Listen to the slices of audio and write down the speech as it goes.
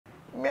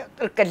मैं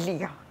उधर कली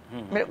हाँ,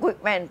 मेरा कोई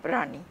भैन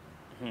भरा नहीं,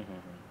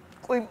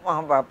 कोई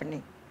माँ बाप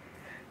नहीं,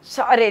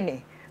 सारे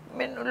ने।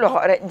 मैनू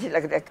लाहौर इंज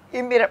लगता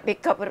ये मेरा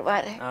पेका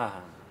परिवार है।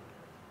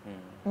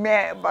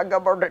 मैं बाघा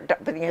बॉर्डर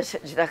टपदी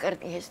सजदा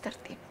करती इस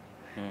धरती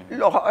नूं।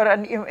 लाहौर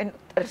आनी मैनू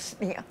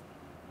तरसदी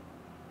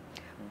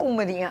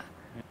घूमदी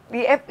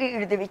भी यह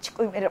भीड़ दे विच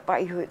कोई मेरा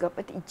भाई होएगा,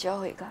 भतीजा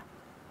होएगा,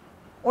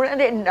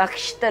 उन्होंने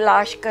नक्श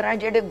तलाश करा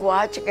जिहड़े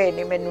गुआच गए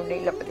ने, मैनू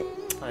नहीं लभदे।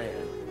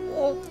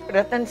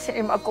 रतन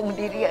सिनेमा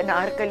घूमदी रही,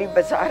 अनारकली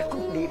बाजार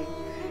घूमदी रही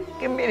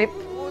कि मेरे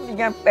प्यो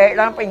दीयां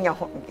पैड़ां पईयां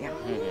होणगीआं,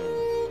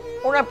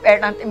 उन्हां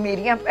पैड़ां ते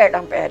मेरियां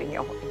पैड़ां पै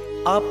रहीआं होणगीआं।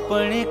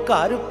 अपने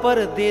घर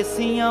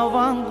परदेसियां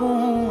वांगू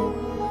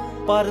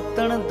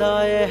परतण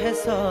दा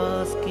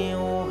एहसास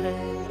क्यों है?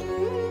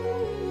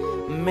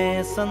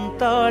 मैं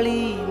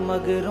 47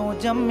 मगरों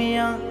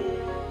जम्मिया,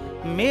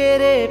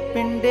 मेरे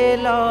पिंडे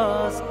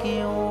लास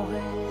क्यों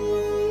है?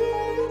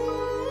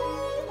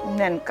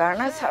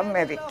 ननकाना साहब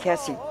मैं वेख्या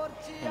सी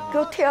कि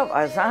उत्थे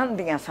आवाज़ां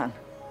आंदियां सन,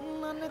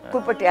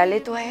 कोई पटियाले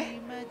तो आए,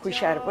 कोई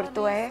हुशियारपुर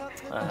तो आए,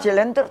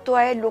 जलंधर तो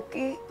आए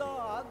लोकी।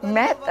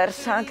 मैं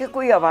तरसा कि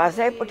कोई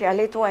आवाज़ है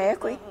पटियाले तो आया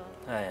कोई,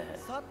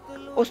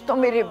 उस तो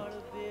मेरे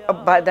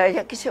अब्बा दा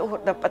या किसी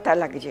होर दा पता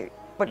लग जाए,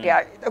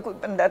 पटियाले दा कोई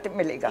बंदा तो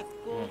मिलेगा,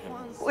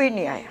 कोई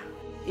नहीं आया।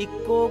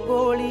 इको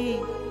गोली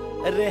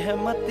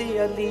रहमत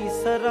अली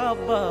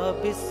सराबा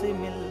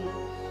बिस्मिल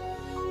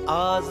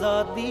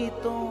आज़ादी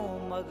तो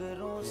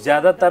मगरों।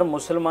 ज़्यादातर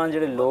मुसलमान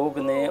जिहड़े लोग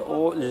ने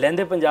वो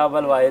लैंदे पंजाब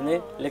वाल आए ने,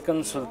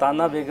 लेकिन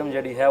सुल्ताना बेगम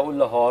जिहड़ी है वो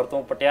लाहौर तो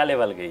पटियाले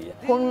वाल गई है।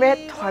 हुण मैं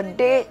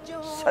तुहाडे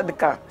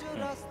सदका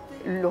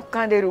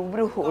लोकां दे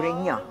रूबरू हो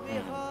रही हाँ।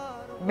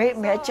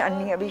 मैं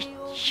चाहनी हाँ भी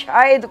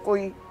शायद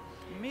कोई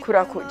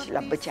खुरा खोज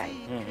लभ जाए,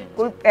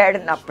 कोई पैड़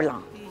नप ला।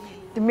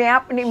 ते मैं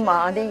अपनी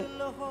माँ दी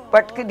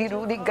भटकदी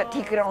रूह दी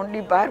गति कराउण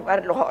लई बार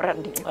बार लाहौर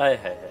आंदी हां।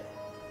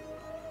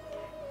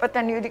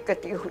 पता नहीं उहदी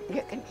गति हुई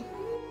है कि नहीं।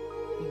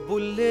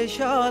 बुल्ले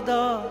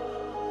शादा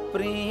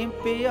प्रेम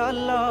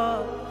प्याला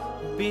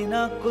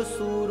बिना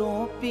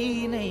कसूरों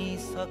पी नहीं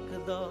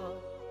सकदा।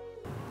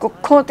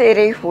 कुखों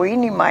तेरे होई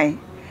नहीं माए,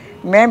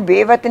 मैं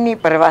बेवतनी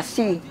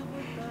प्रवासी,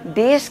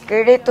 देश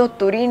केड़े तो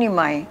तुरी नहीं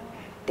माए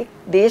ते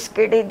देश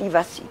केड़े दी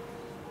वासी।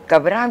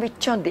 कबरां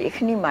विचों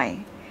देख नहीं माए,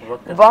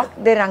 वक्त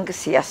दे रंग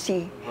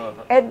सियासी,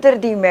 इधर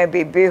दी मैं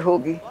बेबे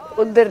होगी,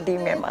 उधर दी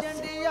मैं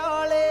मासी।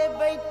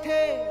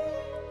 बैठे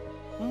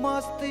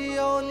मस्ती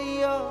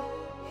औलिया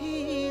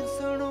हीर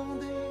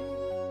सुनाउंदे।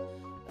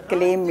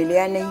 क्लेम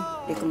मिलिया नहीं,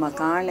 एक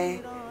मकान है,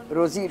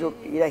 रोजी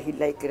रोटी का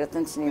हिला, एक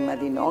रतन सिनेमा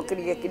की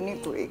नौकरी है, कितनी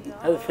होएगी?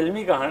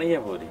 फिल्मी कहानी है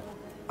पूरी।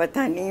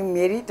 पता नहीं,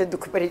 मेरी तो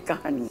दुख भरी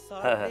कहानी।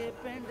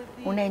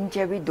 उन्हें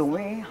इंजा भी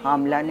दोवें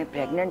हामला ने,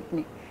 प्रेगनेंट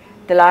ने,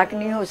 तलाक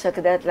नहीं हो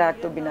सकता, तलाक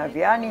तो बिना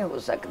विआह नहीं हो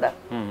सकता।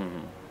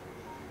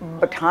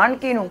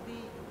 पठानकी नूं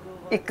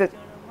एक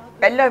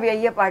पहला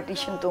विआही है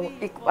पार्टीशन तो,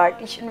 एक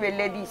पार्टीशन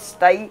वेले दी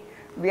 27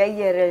 विआही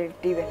है,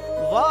 रिलेटिव है।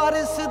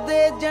 वारिस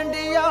दे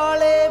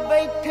जंडियाले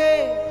बैठे।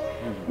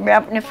 मैं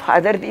अपने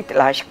फादर की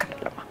तलाश कर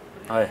लवां,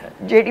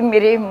 जिहड़ी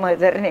मेरे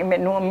मदर ने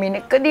मैनू, अम्मी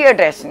ने कदी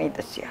एड्रैस नहीं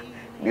दसिया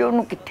भी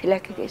उन्होंने कित्थे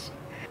लैके गए सी।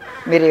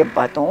 मेरे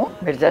अब्बा तो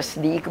मिर्जा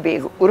सदीक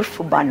बेग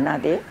उर्फ बाना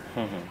दे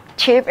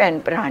 6 भैन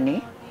भरा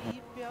ने,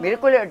 मेरे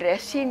को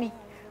एड्रैस ही नहीं।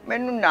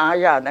 मैनू ना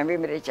याद है भी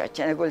मेरे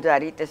चाचा ने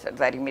गुलजारी ते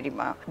सरदारी, मेरी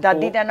माँ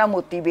दादी का नाम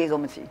मोती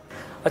बेगम सी।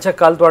 अच्छा,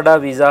 कल तुहाडा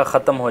वीज़ा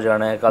खत्म हो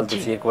जाना है, कल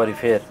तुसीं एक बारी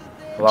फिर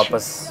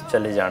वापस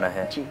चले जाना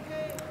है।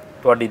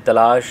 तुहाडी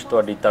तलाश,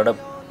 तुहाडी तड़प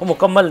वो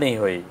मुकम्मल नहीं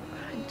हुई,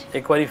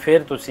 एक बारी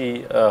फिर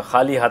तुसी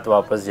खाली हाथ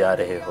वापस जा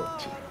रहे हो।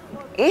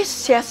 ये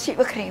सियासी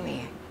वखरेवें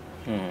है,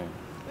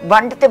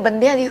 वंड ते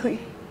बंदियां दी हुई,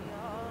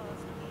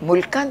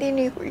 मुल्कां दी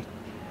नहीं हुई।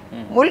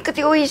 मुल्क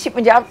ते हुई सी,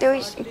 पंजाब ते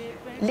हुई सी,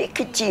 लिख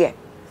खिंची है।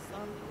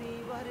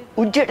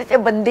 उजड़ ते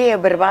बंदे है,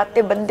 बर्बाद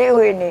ते बंदे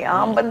हुए ने,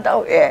 आम बंदा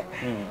होया है,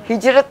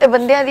 हिजरत ते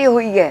बंदियां दी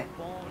हुई है।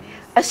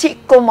 असी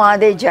इक्को माँ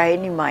दे जाए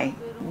नहीं माए,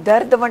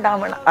 दर्द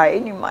वंडावण आए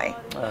नहीं माए,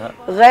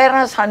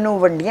 गैरां सानू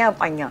वंडियां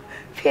पाइयां,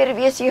 फिर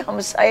भी असी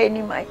हमसाए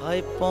नहीं माए।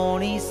 हाय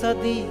पौनी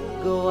सदी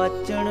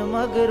गवाचण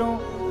मगरों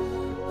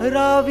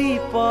रावी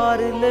पार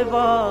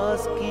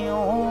लिबास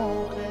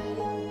क्यों।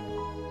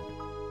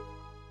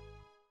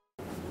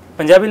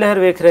 पंजाबी लहर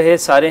वेख रहे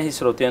सारे ही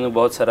ਸਰੋਤਿਆਂ ਨੂੰ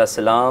बहुत सारा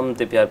सलाम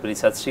ਤੇ प्यार भरी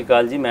सत श्री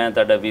अकाल जी। मैं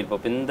ਤੁਹਾਡਾ ਵੀਰ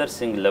ਭੁਪਿੰਦਰ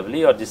ਸਿੰਘ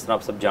ਲਵਲੀ, और जिस तरह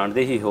आप सब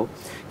जानते ही हो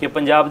कि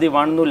पंजाब ਦੀ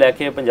ਵੰਡ ਨੂੰ ਲੈ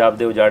ਕੇ, पंजाब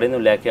ਦੇ ਉਜਾੜੇ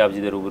ਨੂੰ ਲੈ ਕੇ ਆਪ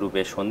ਜੀ ਦੇ रूबरू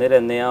पेश होंदे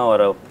रहंदे आ।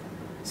 और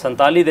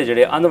 47 ਦੇ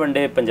ਜਿਹੜੇ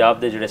ਅਨਵੰਡੇ ਪੰਜਾਬ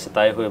ਦੇ ਜਿਹੜੇ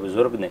ਸਤਾਏ ਹੋਏ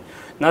ਬਜ਼ੁਰਗ ਨੇ,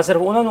 ਨਾ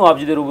ਸਿਰਫ ਉਹਨਾਂ ਨੂੰ ਆਪ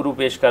ਜੀ ਦੇ रूबरू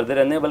पेश ਕਰਦੇ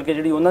ਰਹਿੰਦੇ, ਬਲਕਿ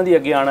ਜਿਹੜੀ ਉਹਨਾਂ ਦੀ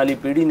ਅੱਗੇ ਆਉਣ ਵਾਲੀ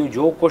ਪੀੜ੍ਹੀ ਨੂੰ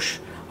ਜੋ ਕੁਛ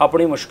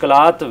अपनी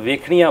मुश्किलात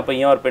वेखनियां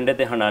पईयां और पिंडे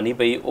ते हनानी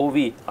पई, वो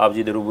भी आप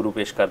जी दे रूबरू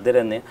पेश करते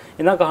रहने।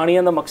 इन्हां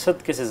कहानियां का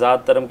मकसद किसी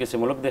जात धर्म किसी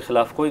मुल्क के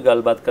खिलाफ कोई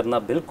गलबात करना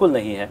बिल्कुल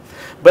नहीं है,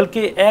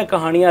 बल्कि यह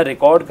कहानियां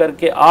रिकॉर्ड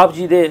करके आप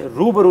जी दे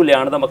रूबरू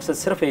लियाण का मकसद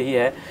सिर्फ यही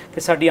है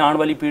कि साडी आने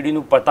वाली पीढ़ी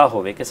नूं पता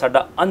होवे कि साडा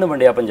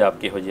अनवंडिया पंजाब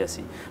किहो जिहा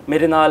सी।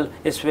 मेरे नाल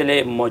इस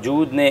वेले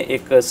मौजूद ने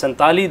एक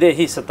 47 दे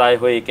ही सताए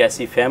हुए एक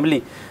ऐसी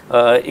फैमिली,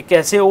 एक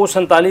ऐसे वो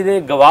 47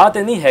 दे गवाह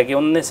तो नहीं है कि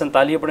उन्होंने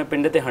 47 अपने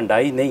पिंड ते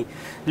हंडाई नहीं,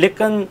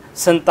 लेकिन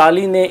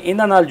 47 ने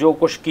इन्हां नाल जो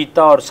कुछ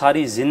कीता और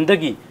सारी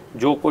जिंदगी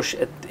ਜੋ ਕੁਛ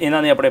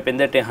ਇਹਨਾਂ ਨੇ ਆਪਣੇ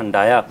ਪਿੰਡੇ 'ਤੇ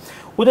ਹੰਡਾਇਆ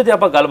ਉਹਦੇ 'ਤੇ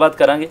ਆਪਾਂ ਗੱਲਬਾਤ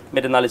ਕਰਾਂਗੇ।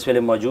 ਮੇਰੇ ਨਾਲ ਇਸ ਵੇਲੇ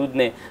ਮੌਜੂਦ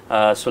ਨੇ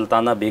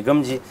ਸੁਲਤਾਨਾ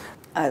ਬੇਗਮ ਜੀ।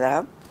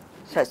 ਆਦਾਬ,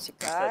 ਸਤਿ ਸ਼੍ਰੀ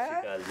ਸਤਿ ਸ਼੍ਰੀ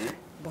ਅਕਾਲ ਜੀ।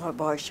 ਬਹੁਤ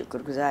ਬਹੁਤ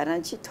ਸ਼ੁਕਰਗੁਜ਼ਾਰ ਹਾਂ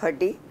ਜੀ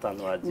ਤੁਹਾਡੀ।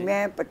 ਧੰਨਵਾਦ ਜੀ।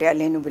 ਮੈਂ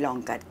ਪਟਿਆਲੇ ਨੂੰ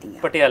ਬਿਲੋਂਗ ਕਰਦੀ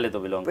ਹਾਂ। ਪਟਿਆਲੇ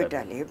ਤੋਂ ਬਿਲੋਂਗ ਕਰਦੇ?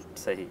 ਪਟਿਆਲੇ,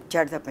 ਸਹੀ।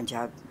 ਚੜ੍ਹਦਾ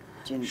ਪੰਜਾਬ।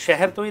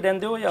 ਸ਼ਹਿਰ ਤੋਂ ਹੀ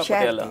ਰਹਿੰਦੇ ਹੋ ਜਾਂ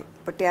ਪਟਿਆਲਾ?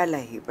 ਪਟਿਆਲਾ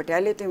ਹੀ,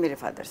 ਪਟਿਆਲੇ ਤੋਂ ਹੀ ਮੇਰੇ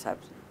ਫਾਦਰ ਸਾਹਿਬ।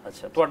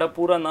 ਅੱਛਾ, ਤੁਹਾਡਾ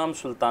ਪੂਰਾ ਨਾਮ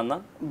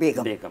ਸੁਲਤਾਨਾ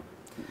ਬੇਗਮ।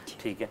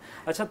 ਠੀਕ ਹੈ।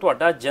 ਅੱਛਾ,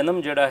 ਤੁਹਾਡਾ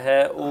ਜਨਮ ਜਿਹੜਾ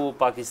ਹੈ ਉਹ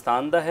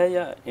ਪਾਕਿਸਤਾਨ ਦਾ ਹੈ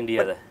ਜਾਂ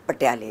ਇੰਡੀਆ ਦਾ ਹੈ?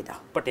 ਪਟਿਆਲੇ ਦਾ।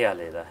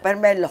 ਪਟਿਆਲੇ ਦਾ। ਪਰ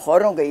ਮੈਂ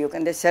ਲਾਹੌਰੋਂ ਗਈ, ਉਹ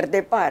ਕਹਿੰਦੇ ਸਿਰ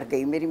ਦੇ ਭਾਰ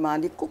ਗਈ, ਮੇਰੀ ਮਾਂ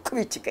ਦੀ ਕੁੱਖ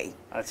ਵਿੱਚ ਗਈ।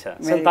 ਅੱਛਾ,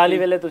 47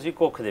 ਵੇਲੇ ਤੁਸੀਂ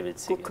ਕੁੱਖ ਦੇ ਵਿੱਚ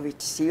ਸੀ? ਕੁੱਖ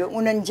ਵਿੱਚ ਸੀ,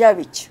 49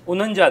 ਵਿੱਚ।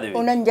 49 ਦੇ ਵਿੱਚ?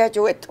 49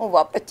 ਚੋਂ ਇੱਥੋਂ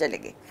ਵਾਪਸ ਚਲੇ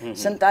ਗਏ।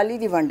 47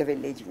 ਦੀ ਵੰਡ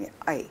ਵੇਲੇ ਜਿਵੇਂ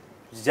ਆਏ।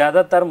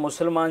 ਜ਼ਿਆਦਾਤਰ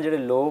ਮੁਸਲਮਾਨ ਜਿਹੜੇ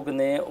ਲੋਕ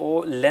ਨੇ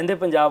ਉਹ ਲਹਿੰਦੇ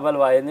ਪੰਜਾਬ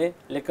ਵੱਲ ਆਏ ਨੇ,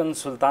 ਲੇਕਿਨ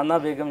ਸੁਲਤਾਨਾ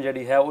ਬੇਗਮ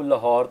ਜਿਹੜੀ ਹੈ ਉਹ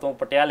ਲਾਹੌਰ ਤੋਂ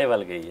ਪਟਿਆਲੇ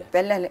ਵੱਲ ਗਈ ਹੈ।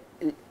 ਪਹਿਲਾਂ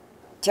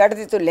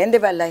ਚੜ੍ਹਦੇ ਤੋਂ ਲਹਿੰਦੇ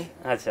ਵੱਲ ਆਏ।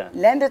 ਅੱਛਾ।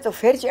 ਲਹਿੰਦੇ ਤੋਂ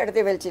ਫਿਰ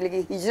ਚੜ੍ਹਦੇ ਵੱਲ ਚਲੀ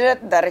ਗਈ।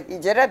 ਹਿਜਰਤ ਦਰ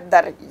ਹਿਜਰਤ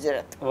ਦਰ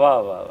ਹਿਜਰਤ।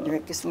 ਵਾਹ ਵਾਹ, ਜਿਵੇਂ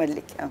ਕਿਸਮਤ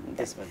ਲਿਖਿਆ ਹੁੰਦਾ।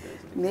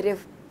 ਕਿਸਮਤ। ਮੇਰੇ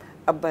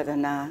ਅੱਬਾ ਦਾ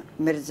ਨਾਂ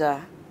ਮਿਰਜ਼ਾ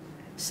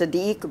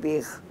ਸਦੀਕ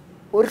ਬੇਗ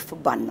ਉਰਫ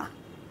ਬਾਨਾ।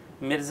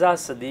 ਮਿਰਜ਼ਾ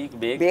ਸਦੀਕ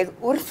ਬੇਗ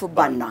ਉਰਫ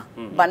ਬਾਨਾ।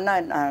 ਬਾਨਾ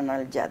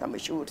ਨਾਲ ਜ਼ਿਆਦਾ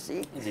ਮਸ਼ਹੂਰ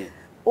ਸੀ ਜੀ।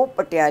 ਉਹ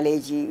ਪਟਿਆਲੇ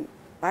ਜੀ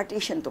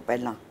ਪਾਰਟੀਸ਼ਨ ਤੋਂ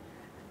ਪਹਿਲਾਂ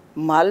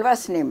ਮਾਲਵਾ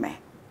ਸਿਨੇਮਾ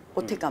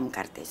ਉੱਥੇ ਕੰਮ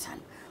ਕਰਦੇ ਸਨ।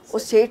 ਉਹ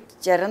ਸੇਠ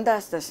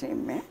ਚਰਨਦਾਸ ਦਾ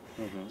ਸਿਨੇਮਾ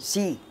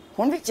ਸੀ,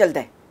 ਹੁਣ ਵੀ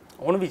ਚੱਲਦਾ।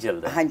 ਹੁਣ ਵੀ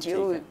ਚੱਲਦਾ? ਹਾਂਜੀ,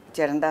 ਉਹ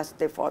ਚਰਨਦਾਸ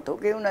ਤੇ ਫੌਤ ਹੋ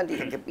ਗਏ, ਉਹਨਾਂ ਦੀ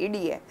ਇੱਕ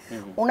ਪੀੜ੍ਹੀ ਹੈ।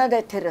 ਉਹਨਾਂ ਦਾ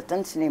ਇੱਥੇ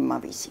ਰਤਨ ਸਿਨੇਮਾ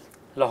ਵੀ ਸੀ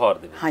ਲਾਹੌਰ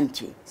ਦੇ ਵਿੱਚ।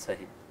 ਹਾਂਜੀ,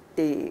 ਸਹੀ।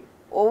 ਤੇ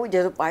ਉਹ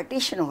ਜਦੋਂ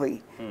ਪਾਰਟੀਸ਼ਨ ਹੋਈ,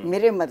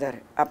 ਮੇਰੇ ਮਦਰ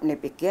ਆਪਣੇ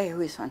ਪੇਕੇ ਆਏ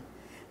ਹੋਏ ਸਨ।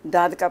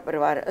 ਦਾਦਕਾ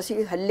ਪਰਿਵਾਰ,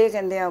 ਅਸੀਂ ਹੱਲੇ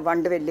ਕਹਿੰਦੇ ਆ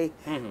ਵੰਡ ਵੇਲੇ,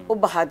 ਉਹ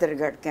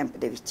ਬਹਾਦਰਗੜ੍ਹ ਕੈਂਪ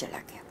ਦੇ ਵਿੱਚ ਚਲਾ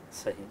ਗਿਆ।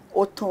 ਸਹੀ।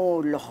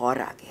 ਉੱਥੋਂ ਲਾਹੌਰ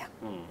ਆ ਗਿਆ,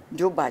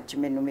 ਜੋ ਬਾਅਦ 'ਚ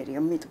ਮੈਨੂੰ ਮੇਰੀ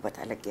ਅੰਮੀ ਤੋਂ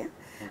ਪਤਾ ਲੱਗਿਆ।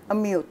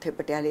 ਅੰਮੀ ਉੱਥੇ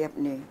ਪਟਿਆਲੇ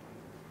ਆਪਣੇ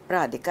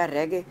ਭਰਾ ਦੇ ਘਰ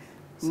ਰਹਿ ਗਏ,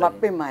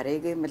 ਮਾਪੇ ਮਾਰੇ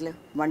ਗਏ, ਮਤਲਬ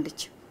ਵੰਡ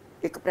 'ਚ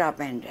ਇੱਕ ਭਰਾ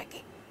ਭੈਣ ਰਹਿ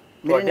ਗਏ।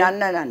 ਮੇਰੇ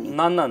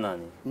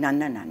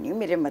ਨਾਨਾ ਨਾਨੀ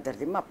ਮੇਰੇ ਮਦਰ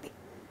ਦੇ ਮਾਪੇ।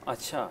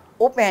 ਅੱਛਾ।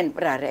 ਉਹ ਭੈਣ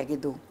ਭਰਾ ਰਹਿ ਗਏ,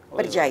 ਦੋ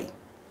ਭਰਜਾਈ।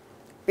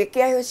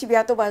 ਪੇਕੇ ਆਏ ਹੋਏ ਸੀ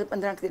ਵਿਆਹ ਤੋਂ ਬਾਅਦ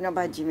 15 ਦਿਨਾਂ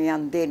ਬਾਅਦ ਜਿਵੇਂ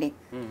ਆਉਂਦੇ ਨੇ।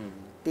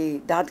 ਤੇ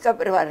ਦਾਦਕਾ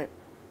ਪਰਿਵਾਰ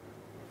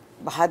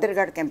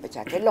ਬਹਾਦਰਗੜ੍ਹ ਕੈਂਪ 'ਚ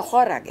ਆ ਕੇ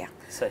ਲਾਹੌਰ ਆ ਗਿਆ।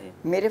 ਸਹੀ।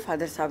 ਮੇਰੇ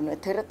ਫਾਦਰ ਸਾਹਿਬ ਨੂੰ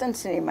ਇੱਥੇ ਰਤਨ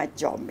ਸਿਨੇਮਾ 'ਚ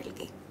ਜੌਬ ਮਿਲ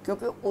ਗਈ,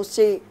 ਕਿਉਂਕਿ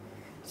ਉਸੇ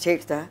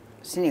ਸੇਠ ਦਾ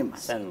ਸਿਨੇਮਾ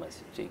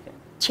ਸੀ। ਠੀਕ ਹੈ।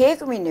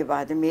 6 ਮਹੀਨੇ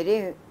ਬਾਅਦ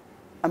ਮੇਰੇ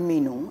ਅੰਮੀ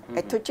ਨੂੰ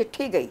ਇੱਥੋਂ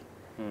ਚਿੱਠੀ ਗਈ।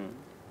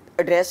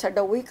 ਐਡਰੈਸ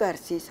ਸਾਡਾ ਉਹੀ ਘਰ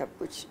ਸੀ, ਸਭ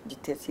ਕੁਝ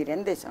ਜਿੱਥੇ ਅਸੀਂ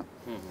ਰਹਿੰਦੇ ਸਾਂ,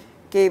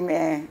 ਕਿ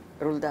ਮੈਂ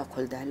ਰੁਲਦਾ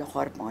ਖੁੱਲਦਾ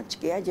ਲਾਹੌਰ ਪਹੁੰਚ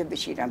ਗਿਆ, ਜੇ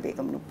ਬਸ਼ੀਰਾ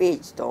ਬੇਗਮ ਨੂੰ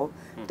ਭੇਜ ਦਿਓ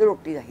ਤਾਂ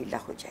ਰੋਟੀ ਦਾ ਹੀਲਾ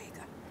ਹੋ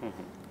ਜਾਏਗਾ।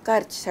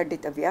 ਘਰ 'ਚ ਸਾਡੇ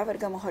ਤਾਂ ਵਿਆਹ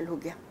ਵਰਗਾ ਮਾਹੌਲ ਹੋ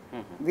ਗਿਆ,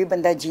 ਵੀ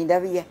ਬੰਦਾ ਜੀਂਦਾ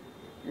ਵੀ ਹੈ।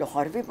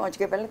 ਲਾਹੌਰ ਵੀ ਪਹੁੰਚ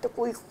ਕੇ, ਪਹਿਲਾਂ ਤਾਂ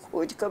ਕੋਈ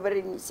ਖੋਜ ਖਬਰ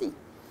ਹੀ ਨਹੀਂ ਸੀ।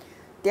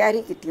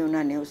 ਤਿਆਰੀ ਕੀਤੀ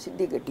ਉਹਨਾਂ ਨੇ, ਉਹ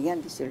ਸਿੱਧੀ ਗੱਡੀ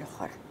ਆਉਂਦੀ ਸੀ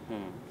ਲਾਹੌਰ,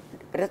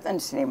 ਰਤਨ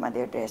ਸਿਨੇਮਾ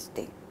ਦੇ ਐਡਰੈਸ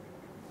 'ਤੇ।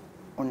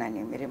 ਉਹਨਾਂ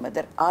ਨੇ ਮੇਰੇ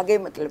ਮਦਰ ਆ ਗਏ,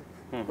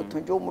 ਮਤਲਬ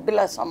ਉੱਥੋਂ ਜੋ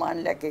ਮੁੱਢਲਾ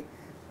ਸਾਮਾਨ ਲੈ ਕੇ,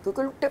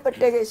 ਕਿਉਂਕਿ ਲੁੱਟੇ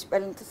ਪੱਟੇ ਗਏ ਸੀ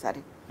ਪਹਿਲਾਂ ਤਾਂ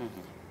ਸਾਰੇ।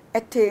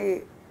 ਇੱਥੇ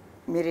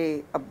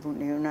ਮੇਰੇ ਅੱਬੂ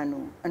ਨੇ ਉਹਨਾਂ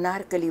ਨੂੰ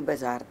ਅਨਾਰਕਲੀ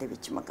ਬਾਜ਼ਾਰ ਦੇ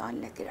ਵਿੱਚ ਮਕਾਨ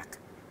ਲੈ ਕੇ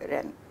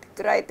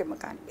ਕਿਰਾਏ 'ਤੇ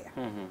ਮਕਾਨ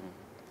ਲਿਆ।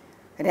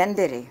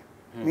 ਰਹਿੰਦੇ ਰਹੇ।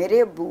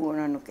 ਮੇਰੇ ਅੱਬੂ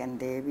ਉਹਨਾਂ ਨੂੰ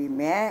ਕਹਿੰਦੇ ਵੀ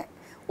ਮੈਂ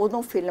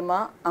ਉਦੋਂ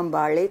ਫਿਲਮਾਂ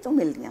ਅੰਬਾਲੇ ਤੋਂ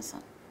ਮਿਲਦੀਆਂ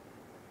ਸਨ,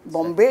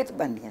 ਬੰਬੇ ਤੋਂ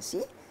ਬਣਦੀਆਂ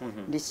ਸੀ,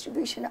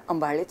 ਡਿਸਟ੍ਰੀਬਿਊਸ਼ਨ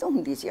ਅੰਬਾਲੇ ਤੋਂ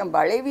ਹੁੰਦੀ ਸੀ।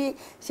 ਅੰਬਾਲੇ ਵੀ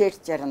ਸੇਠ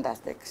ਚਰਨਦਾਸ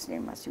ਦਾ ਇੱਕ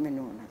ਸਿਨੇਮਾ ਸੀ,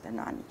 ਮੈਨੂੰ ਉਹਨਾਂ ਦਾ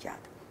ਨਾਂ ਨਹੀਂ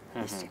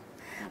ਯਾਦ।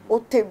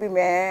 ਉੱਥੇ ਵੀ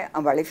ਮੈਂ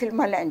ਅੰਬਾਲੇ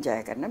ਫਿਲਮਾਂ ਲੈਣ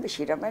ਜਾਇਆ ਕਰਨਾ।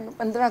 ਬਸ਼ੀਰਾ ਮੈਨੂੰ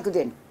 15 ਕੁ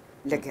ਦਿਨ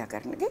ਲੱਗਿਆ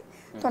ਕਰਨਗੇ,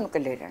 ਤੁਹਾਨੂੰ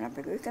ਇਕੱਲੇ ਰਹਿਣਾ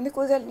ਪਏਗਾ। ਕਹਿੰਦੇ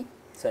ਕੋਈ ਗੱਲ ਨਹੀਂ।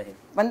 ਸਹੀ।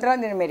 15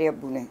 ਦਿਨ ਮੇਰੇ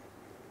ਅੱਬੂ ਨੇ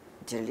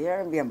ਜਲਦੀ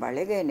ਜਾਣਾ, ਵੀ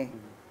ਅੰਬਾਲੇ ਗਏ ਨੇ,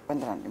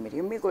 15 ਦਿਨ ਮੇਰੀ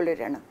ਅੰਮੀ ਕੋਲੇ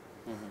ਰਹਿਣਾ।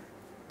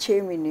 6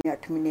 ਮਹੀਨੇ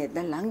 8 ਮਹੀਨੇ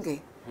ਇੱਦਾਂ ਲੰਘ ਗਏ।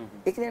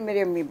 ਇੱਕ ਦਿਨ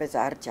ਮੇਰੀ ਅੰਮੀ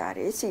ਬਾਜ਼ਾਰ ਜਾ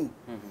ਰਹੇ ਸੀ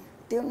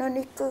ਤੇ ਉਹਨਾਂ ਨੇ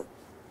ਇੱਕ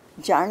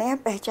ਜਾਣਿਆ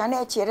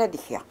ਪਹਿਚਾਣਿਆ ਚਿਹਰਾ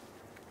ਦਿਖਿਆ।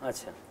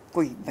 ਅੱਛਾ।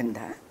 ਕੋਈ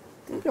ਬੰਦਾ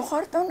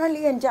ਲਾਹੌਰ ਤਾਂ ਉਹਨਾਂ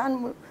ਲਈ ਅਣਜਾਣ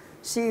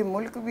ਸੀ,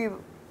 ਮੁਲਕ ਵੀ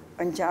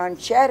ਅਣਜਾਣ,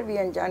 ਸ਼ਹਿਰ ਵੀ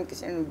ਅਣਜਾਣ,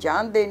 ਕਿਸੇ ਨੂੰ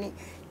ਜਾਣਦੇ ਨਹੀਂ।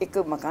 ਇੱਕ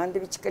ਮਕਾਨ ਦੇ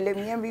ਵਿੱਚ ਇਕੱਲੇ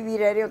ਮੀਆਂ ਬੀਵੀ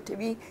ਰਹਿ ਰਹੇ, ਉੱਥੇ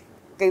ਵੀ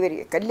ਕਈ ਵਾਰੀ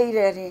ਇਕੱਲੇ ਹੀ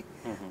ਰਹਿ ਰਹੇ।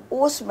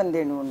 ਉਸ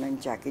ਬੰਦੇ ਨੂੰ ਉਹਨਾਂ ਨੇ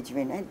ਜਾ ਕੇ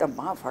ਜਿਵੇਂ ਨਾ ਇੱਦਾਂ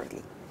ਬਾਂਹ ਫੜ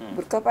ਲਈ,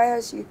 ਬੁਰਕਾ ਪਾਇਆ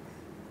ਸੀ।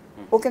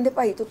 ਉਹ ਕਹਿੰਦੇ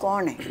ਭਾਈ ਤੂੰ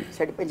ਕੌਣ ਹੈ?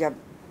 ਸਾਡੀ ਪੰਜਾਬ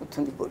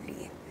ਉੱਥੋਂ ਦੀ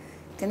ਬੋਲੀ ਹੈ।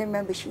 ਕਹਿੰਦੇ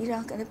ਮੈਂ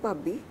ਬਸ਼ੀਰਾ। ਕਹਿੰਦੇ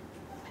ਭਾਬੀ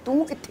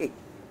ਤੂੰ ਕਿੱਥੇ?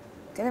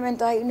 ਕਹਿੰਦੇ ਮੈਨੂੰ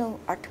ਤਾਂ ਆਈ ਨੂੰ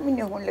 8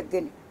 ਮਹੀਨੇ ਹੋਣ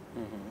ਲੱਗੇ ਨੇ।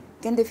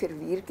 ਕਹਿੰਦੇ ਫਿਰ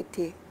ਵੀਰ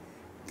ਕਿੱਥੇ?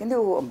 ਕਹਿੰਦੇ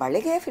ਉਹ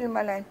ਅੰਬਾਲੇ ਗਏ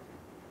ਫਿਲਮਾਂ ਲੈਣ।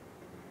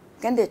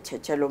 ਕਹਿੰਦੇ ਅੱਛਾ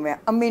ਚਲੋ ਮੈਂ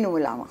ਅੰਮੀ ਨੂੰ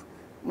ਮਿਲਾਵਾਂ,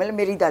 ਮਤਲਬ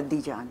ਮੇਰੀ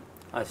ਦਾਦੀ ਜਾਨ।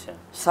 ਅੱਛਾ।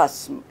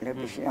 ਸੱਸ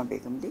ਮਤਲਬ ਬਸ਼ੀਰਾ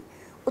ਬੇਗਮ ਦੀ।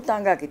 ਉਹ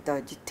ਤਾਂਗਾ ਕੀਤਾ,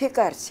 ਜਿੱਥੇ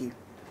ਘਰ ਸੀ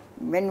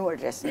ਮੈਨੂੰ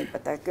ਐਡਰੈਸ ਨਹੀਂ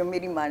ਪਤਾ, ਕਿ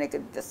ਮੇਰੀ ਮਾਂ ਨੇ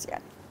ਕਦੇ ਦੱਸਿਆ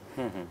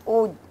ਨਹੀਂ।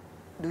 ਉਹ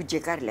ਦੂਜੇ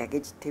ਘਰ ਲੈ ਗਏ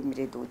ਜਿੱਥੇ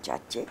ਮੇਰੇ 2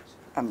 ਚਾਚੇ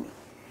ਅੰਮੀ।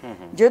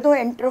 ਜਦੋਂ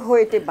ਐਂਟਰ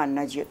ਹੋਏ ਤੇ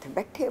ਬਾਨਾ ਜੀ ਉੱਥੇ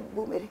ਬੈਠੇ,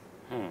 ਅੱਬੂ ਮੇਰੇ।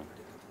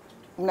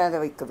 ਉਹਨਾਂ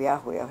ਦਾ ਇੱਕ ਵਿਆਹ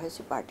ਹੋਇਆ ਹੋਇਆ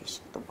ਸੀ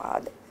ਪਾਰਟੀਸ਼ਨ ਤੋਂ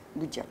ਬਾਅਦ,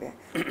 ਦੂਜਾ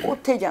ਵਿਆਹ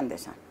ਉੱਥੇ ਜਾਂਦੇ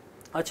ਸਨ।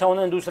 ਅੱਛਾ,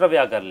 ਉਹਨਾਂ ਨੇ ਦੂਸਰਾ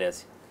ਵਿਆਹ ਕਰ ਲਿਆ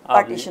ਸੀ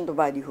ਪਾਰਟੀਸ਼ਨ ਤੋਂ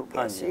ਬਾਅਦ ਹੀ ਹੋ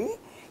ਗਿਆ ਸੀ।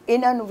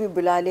 ਇਹਨਾਂ ਨੂੰ ਵੀ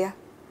ਬੁਲਾ ਲਿਆ।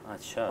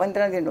 ਅੱਛਾ।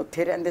 15 ਦਿਨ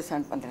ਉੱਥੇ ਰਹਿੰਦੇ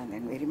ਸਨ, 15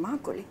 ਦਿਨ ਮੇਰੀ ਮਾਂ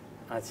ਕੋਲੇ।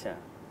 ਅੱਛਾ।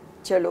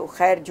 ਚਲੋ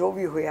ਖੈਰ ਜੋ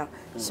ਵੀ ਹੋਇਆ,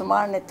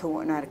 ਸਮਾਨ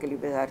ਇੱਥੋਂ ਅਨਾਰਕਲੀ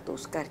ਬਾਜ਼ਾਰ ਤੋਂ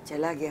ਉਸ ਘਰ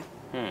ਚਲਾ ਗਿਆ।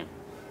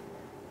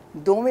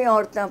 ਦੋਵੇਂ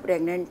ਔਰਤਾਂ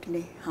ਪ੍ਰੈਗਨੈਂਟ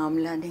ਨੇ,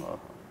 ਹਾਮਲਾ ਨੇ।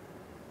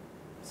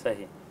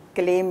 ਸਹੀ।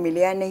 ਕਲੇਮ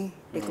ਮਿਲਿਆ ਨਹੀਂ।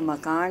 ਇੱਕ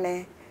ਮਕਾਨ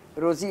ਹੈ,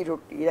 ਰੋਜ਼ੀ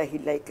ਰੋਟੀ ਦਾ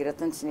ਹੀਲਾ, ਇੱਕ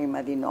ਰਤਨ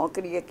ਸਿਨੇਮਾ ਦੀ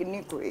ਨੌਕਰੀ ਹੈ।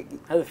 ਕਿੰਨੀ ਕੁ ਹੋਏਗੀ?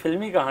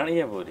 ਫਿਲਮੀ ਕਹਾਣੀ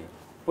ਹੈ,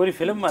 ਪੂਰੀ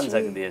ਫਿਲਮ ਬਣ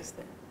ਸਕਦੀ ਹੈ ਇਸ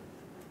ਤੇ।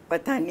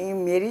 पता नहीं,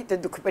 मेरी तो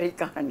दुख भरी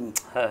कहानी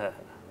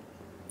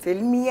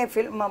फिल्मी है,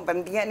 फिल्मां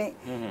बनदियां ने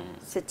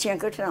सच्चियां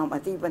घटनावां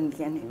ते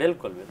बनदियां ने।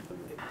 बिल्कुल बिल्कुल।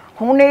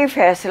 हुण ये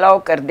फैसला वो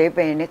करदे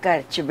पे ने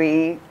घर च भी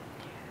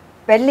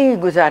पहले ही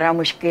गुजारा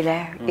मुश्किल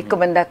है, एक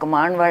बंदा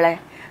कमाण वाला है,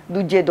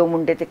 दूजे दो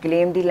मुंडे ते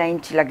क्लेम दी लाइन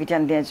च लग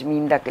जांदे हैं,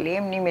 जमीन दा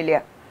क्लेम नहीं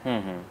मिलिया,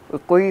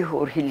 कोई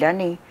होर हिला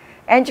नहीं,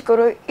 इंज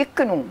करो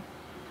एक नूं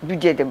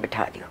दूजे ते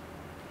बिठा दिओ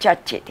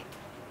चाचे ते।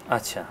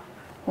 अच्छा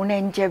हुण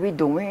इंज है भी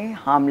दोवें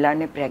हामला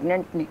ने,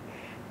 प्रैगनेंट ने,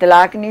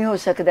 तलाक नहीं हो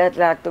सकता,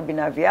 तलाक तो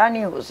बिना विआह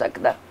नहीं हो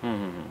सकता,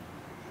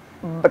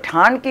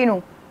 बिठाण किनूं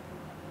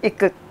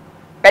एक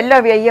पहला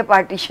विआही है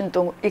पार्टीशन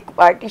तो, एक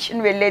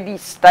पार्टीशन वेले दी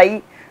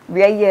 27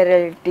 विआही है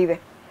रिलेटिव है।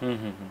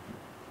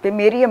 ते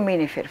मेरी अम्मी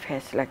ने फिर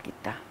फैसला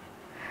किया,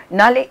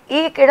 नाले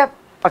ये किहड़ा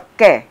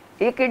पक्का है,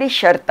 ये किहड़ी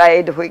शर्त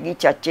आयद होएगी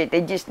चाचे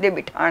ते जिस दे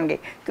बिठाणगे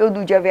कि वो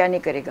दूजा विआह नहीं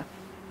करेगा।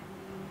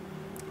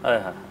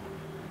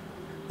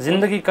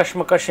 जिंदगी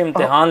कशमकश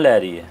इम्तिहान लै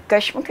रही है,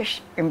 कशमकश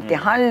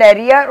इम्तिहान लै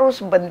रही है, और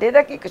उस बंदे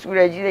का की कसूर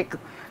है जी, एक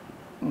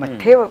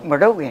मत्थे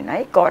मड़ोगे ना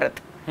एक औरत,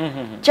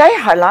 चाहे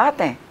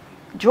हालात हैं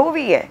जो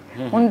भी है,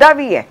 हुंदा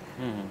भी है,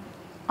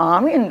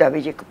 आम ही हुंदा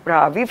भी, जे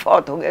भरा भी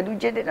फौत हो गया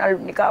दूजे दे नाल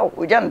निकाह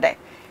हो जाता है,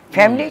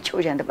 फैमिली च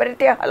हो जाता, पर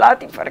इत्थे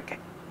हालात ही फर्क है,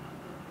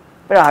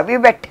 भरा भी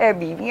बैठा है,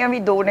 बीवियां भी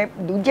दो ने,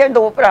 दूजे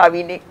दो भरा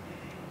भी ने,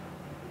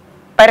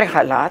 पर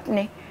हालात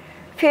ने।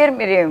 फिर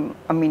मेरे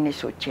अम्मी ने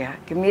सोचा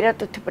कि मेरा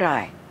तो इत्थे भरा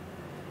है,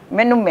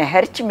 मैनू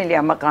महर च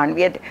मिलिया मकान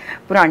भी है,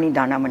 पुरानी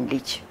दाना मंडी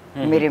च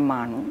मेरे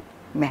मां नूं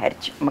महर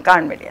च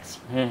मकान मिलिया सी,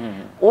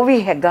 वो भी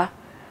हैगा,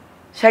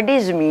 साडी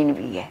जमीन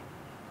भी है,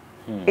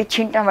 ये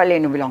छिंटा वाले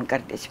नूं बिलोंग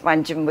करते सी,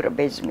 5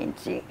 मुरब्बे जमीन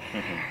सी।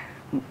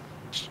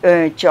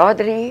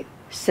 चौधरी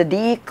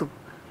सदीक,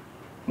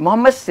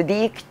 मोहम्मद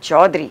सदीक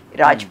चौधरी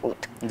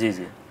राजपूत जी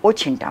जी, वो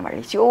छिंटा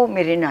वाले सी, वो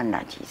मेरे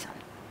नाना जी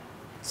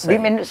सन। भी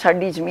मैनू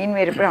साडी जमीन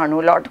मेरे भरा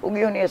नूं अलॉट हो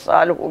गई, उन्हें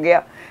साल हो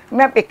गया,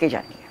 मैं पेके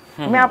जानी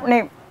है, मैं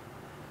अपने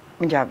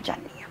पंजाब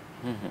जानी हाँ,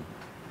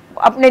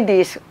 अपने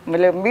देश,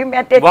 मतलब भी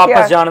मैं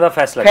वापस जाने दा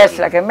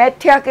फैसला कर, मैं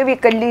इत्थे आके भी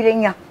कल्ली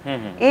रही हाँ।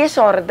 इस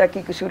औरत दा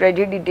की कसूर है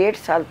जिहड़ी 1.5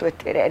 साल तो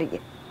इत्थे रह रही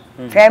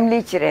है,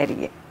 फैमिली च रह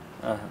रही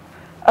है।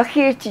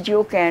 अखीर च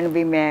जो कहण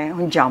भी मैं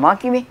हुण जावां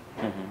किवें,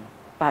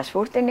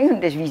 पासपोर्ट तो नहीं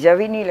हुंदे, वीज़ा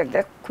भी नहीं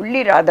लगता,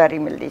 खुली राहदारी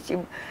मिलती सी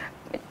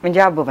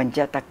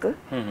 50-52 तक।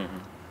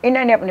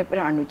 इन्हां ने अपने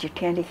भरा नूं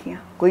चिट्ठियां लिखियां,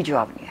 कोई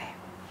जवाब नहीं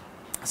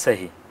आया।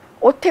 सही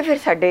उत्थे फिर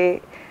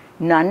साडे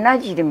नाना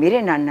जी दे,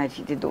 मेरे नाना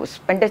जी दे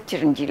दोस्त पंडित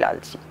चिरंजी लाल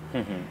सी,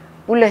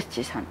 पुलिस च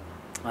सन।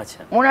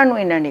 अच्छा उन्हां नूं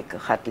इन्हां ने एक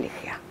खत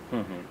लिखिया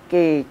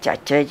कि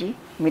चाचा जी,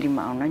 मेरी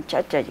मां उन्हां नूं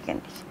चाचा जी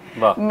कहंदी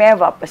सी, मैं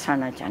वापस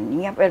आना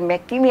चाहनी हाँ, पर मैं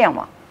किवें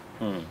आवां।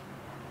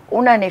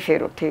 उन्हां ने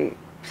फिर उत्थे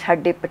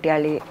साडे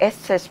पटियाले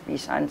SSP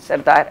सन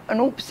सरदार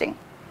अनूप सिंह,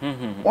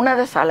 उन्हां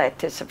दा साला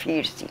इत्थे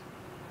सफीर सी।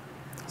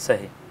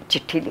 सही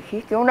चिट्ठी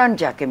लिखी कि उन्हां नूं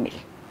जाके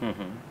मिले।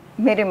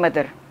 मेरे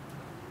मदर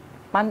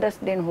 5-10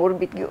 दिन होर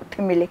बीत गए,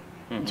 उत्थे मिले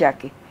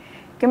जाके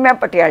कि मैं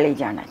पटियाले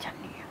जाना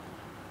चाहनी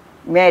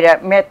हाँ,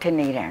 मैं इत्थे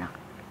नहीं रहना।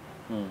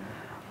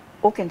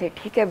 वो कहते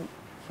ठीक है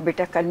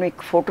बेटा, कल नूं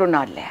एक फोटो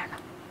नाल ले आना।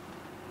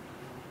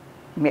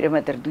 मेरे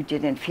मदर दूजे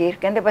दिन फिर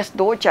कहते बस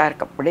 2-4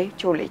 कपड़े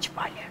झोले च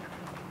पा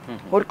लेना,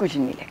 होर कुछ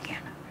नहीं लेके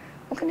आना।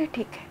 वो कहते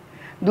ठीक है।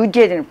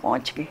 दूजे दिन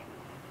पहुँच गए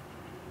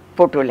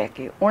फोटो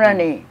लेके,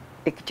 उन्होंने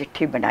एक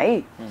चिट्ठी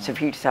बनाई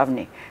सफीर साहब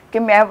ने कि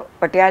मैं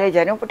पटियाले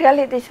जा रही हूँ,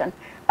 पटियाले दे सन,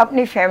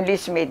 अपनी फैमिली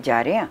समेत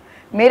जा रहे हैं,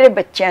 मेरे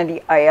बच्चों की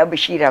आया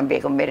बशीरा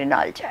बेगम मेरे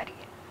नाल जा रही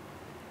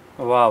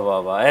है। वाह वाह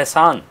वाह,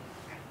 एहसान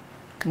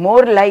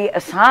मोर लाई,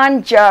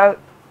 आसान चा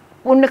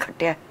पुण्य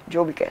खटिया,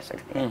 जो भी कह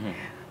सकते हैं।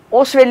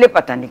 उस वेले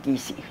पता नहीं की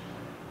सी,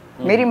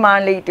 मेरी मां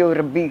लई तो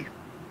रब्बी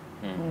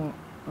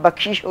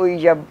बख्शिश हुई,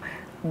 जब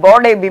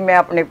बौड़े भी मैं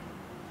अपने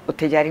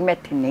उत्थे जा रही, मैं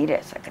इत्थे नहीं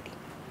रह सकती।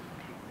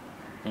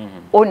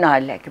 वो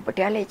नाल लैके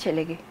पटियाले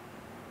चले गए,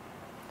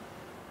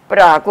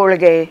 भरा कोल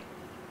गए,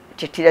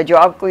 चिट्ठी का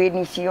जवाब कोई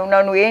नहीं सी,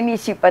 उन्होंने ये नहीं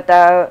सी पता,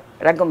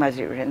 रंग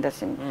माजरे रहिंदा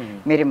सी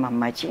मेरे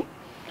मामा जी,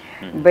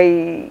 बई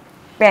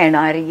भैन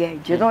आ रही है।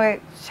 जदों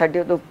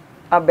साडे तो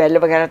आ बैल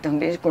वगैरह तो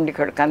होंदी सी, कुंडी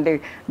खड़कांदे,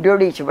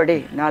 ड्योड़ी च बड़े,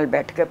 नाल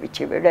बैठ के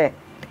पीछे बेड़ा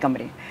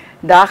कमरे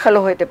दाखिल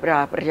होए ते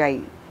भरा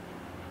भरजाई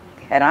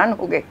हैरान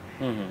हो गए,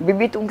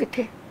 बीबी तू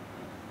कित्थे?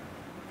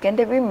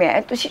 कहंदे भी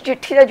मैं तुसी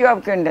चिट्ठी का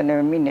जवाब क्यों नहीं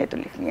दिंदे? महीने तो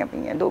लिखनियां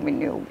पईयां, 2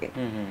 महीने हो गए।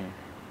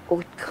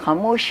 वो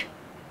खामोश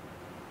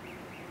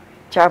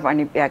चाह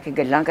पानी पिया के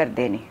गल्लां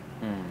करदे ने,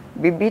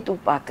 बीबी तू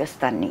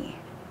पाकिस्तानी है,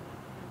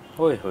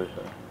 होए होए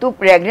होए, तू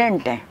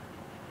प्रेगनेंट है,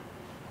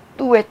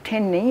 तू इत्थे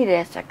नहीं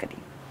रह सकती,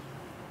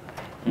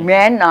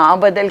 मैं ना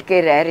बदल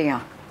के रह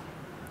रहा,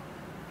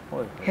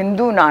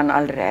 हिंदू ना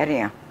नाल रह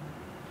रहा।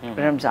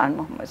 रमजान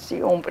मोहम्मद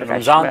सी, ओम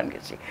प्रकाश बन गए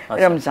सी,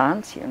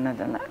 रमजान सी उन्हां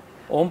दा नाम,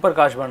 ओम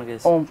प्रकाश बन गए,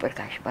 ओम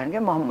प्रकाश बन गए,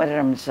 मोहम्मद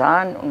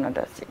रमजान उन्हां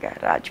दा सीगा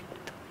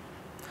राजपूत।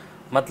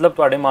 मतलब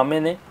तुहाडे मामे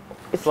ने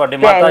तुहाडे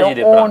माता जी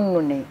दे भरा ओनू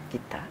नहीं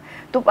कीता,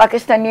 तू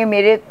पाकिस्तानी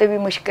मेरे ते भी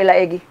मुश्किल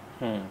आएगी,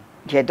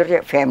 जे इधर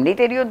फैमिली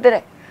तेरी उधर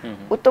है,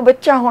 उत्तों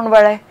बच्चा होने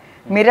वाला है,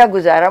 मेरा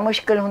गुजारा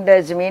मुश्किल होंदा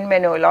है, जमीन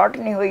मैंने अलॉट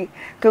नहीं हुई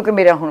क्योंकि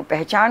मेरा हुण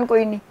पहचान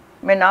कोई नहीं,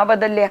 मैं ना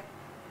बदल लिया।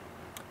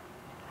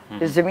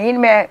 ਜ਼ਮੀਨ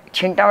ਮੈਂ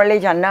ਛਿੰਟਾਂ ਵਾਲੇ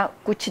ਜਾਣਾ,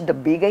 ਕੁਛ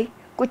ਦੱਬੀ ਗਈ,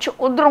 ਕੁਛ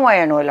ਉਧਰੋਂ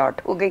ਆਇਆ ਨੂੰ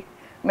ਅਲਾਟ ਹੋ ਗਈ।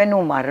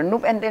 ਮੈਨੂੰ ਮਾਰਨ ਨੂੰ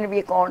ਪੈਂਦੇ ਨੇ ਵੀ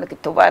ਇਹ ਕੌਣ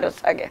ਕਿੱਥੋਂ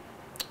ਵਾਇਰਸ ਆ ਗਿਆ।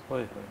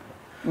 ਹੋਏ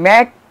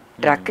ਮੈਂ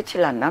ਟਰੱਕ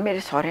ਚਲਾਨਾ, ਮੇਰੇ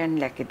ਸਹੁਰਿਆਂ ਨੇ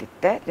ਲੈ ਕੇ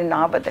ਦਿੱਤਾ ਤੇ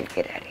ਨਾ ਬਦਲ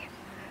ਕੇ ਰਹਿ ਰਿਹਾ।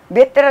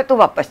 ਬਿਹਤਰ ਹੈ ਤੂੰ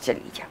ਵਾਪਸ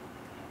ਚਲੀ ਜਾ।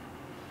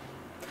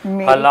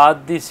 ਹਾਲਾਤ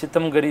ਦੀ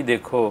ਸਿਤਮਗਰੀ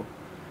ਦੇਖੋ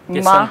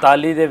ਕਿ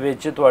 47 ਦੇ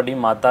ਵਿੱਚ ਤੁਹਾਡੀ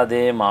ਮਾਤਾ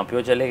ਦੇ ਮਾਂ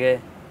ਪਿਓ ਚਲੇ ਗਏ,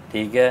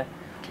 ਠੀਕ ਹੈ,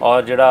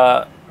 ਔਰ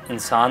ਜਿਹੜਾ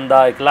ਇਨਸਾਨ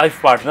ਦਾ ਇੱਕ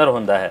ਲਾਈਫ ਪਾਰਟਨਰ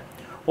ਹੁੰਦਾ ਹੈ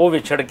ਉਹ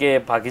ਵਿਛੜ ਕੇ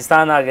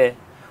ਪਾਕਿਸਤਾਨ ਆ ਗਏ।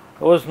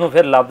 ਉਸ ਨੂੰ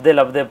ਫਿਰ ਲੱਭਦੇ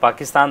ਲੱਭਦੇ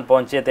ਪਾਕਿਸਤਾਨ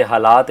ਪਹੁੰਚੇ ਤੇ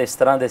ਹਾਲਾਤ ਇਸ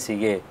ਤਰ੍ਹਾਂ ਦੇ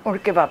ਸੀਗੇ, ਉੜ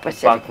ਕੇ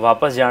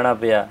ਵਾਪਸ ਜਾਣਾ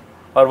ਪਿਆ।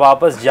 ਔਰ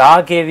ਵਾਪਸ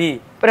ਜਾ ਕੇ ਵੀ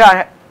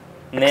ਭਰਾ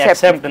ਨੇ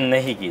ਐਕਸੈਪਟ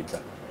ਨਹੀਂ ਕੀਤਾ।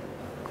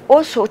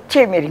 ਉਹ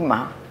ਸੋਚੇ ਮੇਰੀ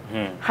ਮਾਂ,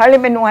 ਹਾਲੇ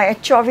ਮੈਨੂੰ ਆਏ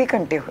 24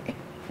 ਘੰਟੇ ਹੋਏ,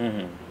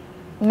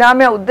 ਨਾ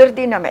ਮੈਂ ਉਧਰ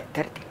ਦੀ ਨਾ ਮੈਂ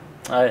ਇੱਧਰ ਦੀ।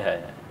 ਆਏ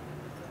ਹਾਏ,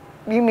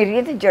 ਵੀ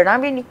ਮੇਰੀਆਂ ਤੇ ਜੜ੍ਹਾਂ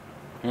ਵੀ ਨਹੀਂ,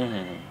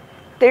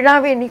 ਤੇੜਾਂ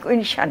ਵੀ ਨਹੀਂ, ਕੋਈ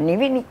ਨਿਸ਼ਾਨੀ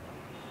ਵੀ ਨਹੀਂ,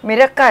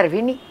 ਮੇਰਾ ਘਰ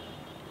ਵੀ ਨਹੀਂ।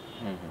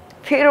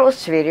 ਫਿਰ ਉਹ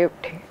ਸਵੇਰੇ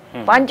ਉੱਠੇ,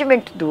 5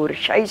 ਮਿੰਟ ਦੂਰ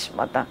ਸ਼ਾਹੀ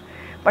ਮਾਤਾ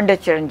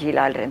ਪੰਡਿਤ ਚਰਨਜੀਤ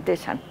ਲਾਲ ਰਹਿੰਦੇ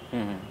ਸਨ,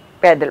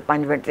 ਪੈਦਲ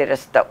 5 ਮਿੰਟ ਦੇ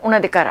ਰਸਤਾ, ਉਹਨਾਂ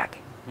ਦੇ ਘਰ ਆ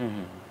ਗਏ।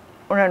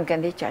 ਉਹਨਾਂ ਨੂੰ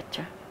ਕਹਿੰਦੇ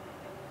ਚਾਚਾ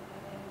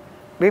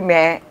ਵੀ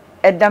ਮੈਂ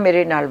ਏਦਾਂ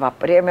ਮੇਰੇ ਨਾਲ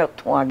ਵਾਪਰਿਆ, ਮੈਂ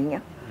ਉੱਥੋਂ ਆ ਗਈ ਹਾਂ,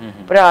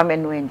 ਭਰਾ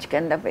ਮੈਨੂੰ ਇੰਝ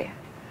ਕਹਿੰਦਾ ਪਿਆ।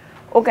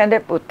 ਉਹ ਕਹਿੰਦੇ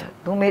ਪੁੱਤ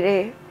ਤੂੰ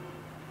ਮੇਰੇ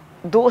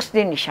ਦੋਸਤ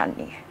ਦੀ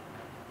ਨਿਸ਼ਾਨੀ ਹੈ।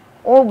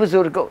 ਉਹ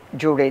ਬਜ਼ੁਰਗ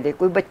ਜੋੜੇ ਦੇ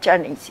ਕੋਈ ਬੱਚਾ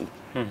ਨਹੀਂ ਸੀ,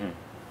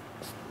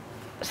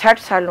 60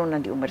 ਸਾਲ ਉਹਨਾਂ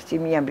ਦੀ ਉਮਰ ਸੀ,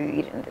 ਮੀਆਂ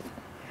ਬੀਵੀ ਰਹਿੰਦੇ ਸਨ।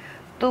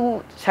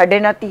 ਤੂੰ ਸਾਡੇ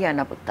ਨਾਲ ਧੀਆ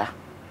ਨਾ ਪੁੱਤਾ,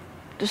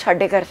 ਤੂੰ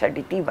ਸਾਡੇ ਘਰ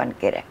ਸਾਡੀ ਧੀ ਬਣ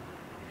ਕੇ ਰਹਿ।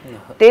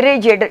 ਤੇਰੇ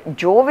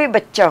ਜੋ ਵੀ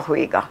ਬੱਚਾ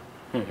ਹੋਏਗਾ,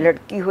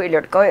 ਲੜਕੀ ਹੋਏ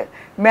ਲੜਕਾ ਹੋਏ,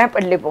 ਮੈਂ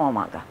ਪੱਲੇ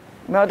ਪਵਾਵਾਂਗਾ,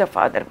 ਮੈਂ ਉਹਦਾ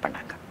ਫਾਦਰ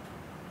ਬਣਾਂਗਾ।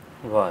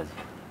 ਵਾਹ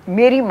ਜੀ।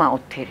 ਮੇਰੀ ਮਾਂ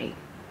ਉੱਥੇ ਰਹੀ।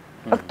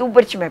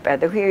 ਅਕਤੂਬਰ 'ਚ ਮੈਂ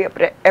ਪੈਦਾ ਹੋਈ,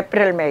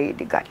 ਅਪ੍ਰੈਲ ਮਈ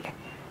ਦੀ ਗੱਲ ਹੈ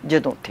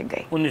ਜਦੋਂ ਉੱਥੇ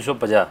ਗਏ।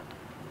 1950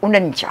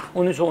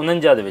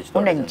 1949 ਦੇ ਵਿੱਚ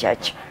 49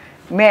 'ਚ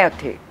ਮੈਂ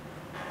ਉੱਥੇ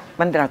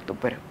 15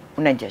 ਅਕਤੂਬਰ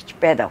 49 'ਚ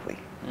ਪੈਦਾ ਹੋਈ।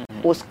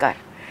 ਉਸ ਘਰ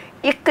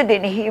ਇੱਕ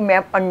ਦਿਨ ਹੀ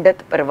ਮੈਂ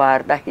ਪੰਡਤ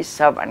ਪਰਿਵਾਰ ਦਾ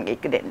ਹਿੱਸਾ ਬਣ ਗਈ,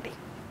 ਇੱਕ ਦਿਨ ਦੀ।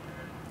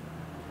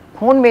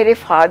 ਹੁਣ ਮੇਰੇ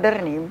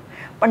ਫਾਦਰ ਨੇ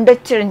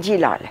ਪੰਡਿਤ ਚਰਨਜੀਤ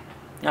ਲਾਲ ਹੈ।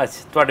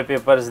 ਅੱਛਾ, ਤੁਹਾਡੇ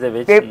ਪੇਪਰਸ ਦੇ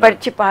ਵਿੱਚ, ਪੇਪਰ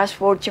 'ਚ,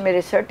 ਪਾਸਪੋਰਟ 'ਚ,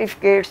 ਮੇਰੇ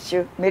ਸਰਟੀਫਿਕੇਟਸ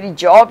 'ਚ, ਮੇਰੀ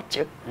ਜੌਬ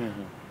 'ਚ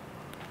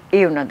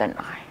ਇਹ ਉਹਨਾਂ ਦਾ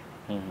ਨਾਂ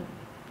ਹੈ।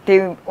 ਤੇ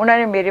ਉਹਨਾਂ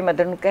ਨੇ ਮੇਰੇ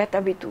ਮਦਰ ਨੂੰ ਕਹਿਤਾ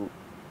ਵੀ ਤੂੰ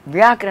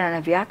ਵਿਆਹ ਕਰਾਣਾ,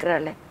 ਵਿਆਹ ਕਰਾ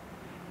ਲੈ,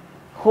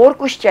 ਹੋਰ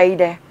ਕੁਛ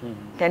ਚਾਹੀਦਾ ਹੈ,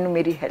 ਤੈਨੂੰ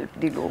ਮੇਰੀ ਹੈਲਪ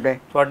ਦੀ ਲੋੜ ਹੈ।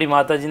 ਤੁਹਾਡੀ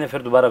ਮਾਤਾ ਜੀ ਨੇ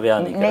ਫਿਰ ਦੁਬਾਰਾ ਵਿਆਹ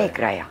ਨਹੀਂ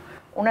ਕਰਾਇਆ।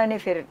 ਉਹਨਾਂ ਨੇ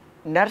ਫਿਰ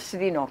ਨਰਸ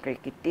ਦੀ ਨੌਕਰੀ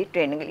ਕੀਤੀ,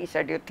 ਟ੍ਰੇਨਿੰਗ ਲਈ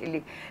ਸਾਡੇ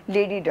ਉੱਥੇ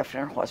ਲੇਡੀ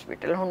ਡਿਫਰੈਂਟ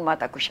ਹਸਪੀਟਲ, ਹੁਣ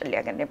ਮਾਤਾ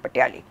ਕੁਸ਼ਲਿਆ ਕਹਿੰਦੇ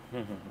ਪਟਿਆਲੇ,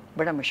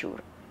 ਬੜਾ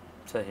ਮਸ਼ਹੂਰ।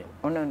 ਸਹੀ।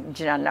 ਉਹਨਾਂ ਨੂੰ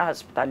ਜਨਾਨਾ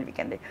ਹਸਪਤਾਲ ਵੀ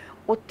ਕਹਿੰਦੇ।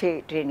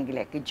 ਉੱਥੇ ਟ੍ਰੇਨਿੰਗ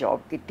ਲੈ ਕੇ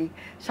ਜੌਬ ਕੀਤੀ।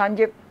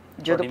 ਸਾਂਝੇ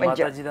ਜਦੋਂ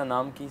ਮਾਤਾ ਜੀ ਦਾ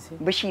ਨਾਮ ਕੀ ਸੀ?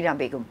 ਬਸ਼ੀਰਾ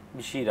ਬੇਗਮ।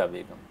 ਬਸ਼ੀਰਾ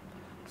ਬੇਗਮ।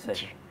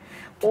 ਸਹੀ।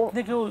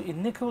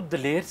 ਇੰਨੇ ਕਿਉਂ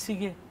ਦਲੇਰ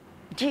ਸੀਗੇ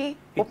ਜੀ,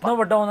 ਇਤਨਾ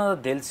ਵੱਡਾ ਉਹਨਾਂ ਦਾ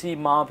ਦਿਲ ਸੀ।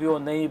 ਮਾਂ ਪਿਓ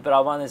ਨਹੀਂ,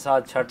 ਭਰਾਵਾਂ ਨੇ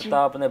ਸਾਥ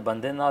ਛੱਡਤਾ, ਆਪਣੇ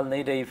ਬੰਦੇ ਨਾਲ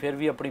ਨਹੀਂ ਰਹੀ, ਫਿਰ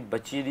ਵੀ ਆਪਣੀ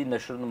ਬੱਚੀ ਦੀ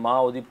ਨਸ਼ਰ-ਨੁਮਾ,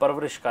 ਉਹਦੀ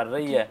ਪਰਵਰਿਸ਼ ਕਰ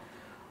ਰਹੀ ਹੈ।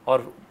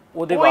 ਔਰ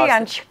ਉਹਦੇ ਵਾਸਤੇ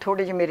ਅੰਸ਼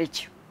ਥੋੜੇ ਜਿਹੇ ਮੇਰੇ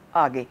 'ਚ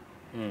ਆ ਗਏ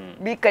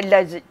ਵੀ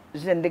ਇਕੱਲਾ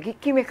ਜ਼ਿੰਦਗੀ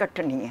ਕਿਵੇਂ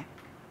ਕੱਟਣੀ ਹੈ,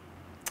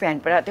 ਭੈਣ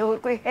ਭਰਾ ਤੇ ਹੋਰ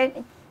ਕੋਈ ਹੈ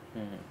ਨਹੀਂ।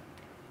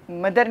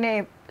 ਮਦਰ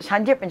ਨੇ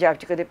ਸਾਂਝੇ ਪੰਜਾਬ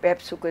 'ਚ ਕਦੇ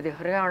ਪੈਪਸੂ, ਕਦੇ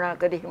ਹਰਿਆਣਾ,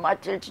 ਕਦੇ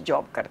ਹਿਮਾਚਲ 'ਚ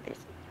ਜੌਬ ਕਰਦੇ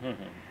ਸੀ।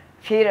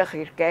 ਫਿਰ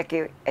ਅਖੀਰ ਕਹਿ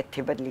ਕੇ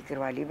ਇੱਥੇ ਬਦਲੀ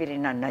ਕਰਵਾ ਲਈ ਮੇਰੇ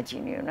ਨਾਨਾ ਜੀ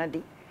ਨੇ ਉਹਨਾਂ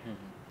ਦੀ,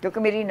 ਕਿਉਂਕਿ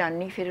ਮੇਰੀ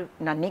ਨਾਨੀ ਫਿਰ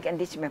ਨਾਨੀ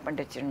ਕਹਿੰਦੀ ਸੀ ਮੈਂ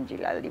ਪੰਡਿਤ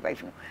ਚਰਨਜੀਤ ਲਾਲ ਦੀ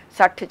ਵਾਈਫ ਨੂੰ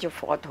 60 'ਚ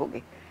ਫੌਤ ਹੋ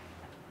ਗਏ।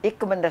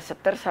 ਇੱਕ ਬੰਦਾ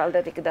 70 ਸਾਲ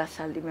ਦਾ ਤੇ ਇੱਕ 10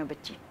 ਸਾਲ ਦੀ ਮੈਂ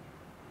ਬੱਚੀ,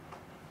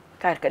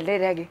 ਘਰ ਇਕੱਲੇ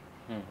ਰਹਿ ਗਏ।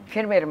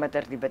 ਫਿਰ ਮੇਰੇ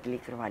ਮਦਰ ਦੀ ਬਦਲੀ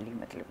ਕਰਵਾ ਲਈ,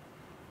 ਮਤਲਬ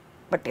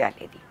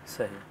ਪਟਿਆਲੇ ਦੀ।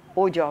 ਸਹੀ।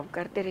 ਉਹ ਜੌਬ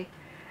ਕਰਦੇ ਰਹੇ।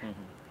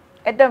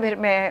 ਇੱਦਾਂ ਫਿਰ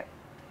ਮੈਂ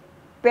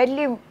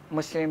ਪਹਿਲੀ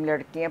ਮੁਸਲਿਮ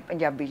ਲੜਕੀ ਹਾਂ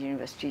ਪੰਜਾਬੀ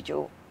ਯੂਨੀਵਰਸਿਟੀ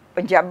 'ਚੋਂ,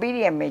 ਪੰਜਾਬੀ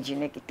ਦੀ MA ਜੀ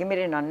ਨੇ ਕੀਤੀ।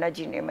 ਮੇਰੇ ਨਾਨਾ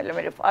ਜੀ ਨੇ, ਮਤਲਬ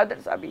ਮੇਰੇ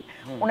ਫਾਦਰ ਸਾਹਿਬ ਵੀ,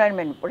 ਉਹਨਾਂ ਨੇ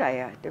ਮੈਨੂੰ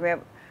ਪੜ੍ਹਾਇਆ ਅਤੇ ਮੈਂ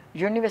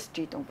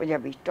ਯੂਨੀਵਰਸਿਟੀ ਤੋਂ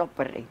ਪੰਜਾਬੀ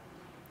ਟੌਪਰ ਰਹੀ।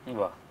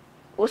 ਵਾਹ।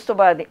 ਉਸ ਤੋਂ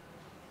ਬਾਅਦ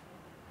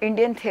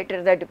ਇੰਡੀਅਨ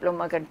ਥੀਏਟਰ ਦਾ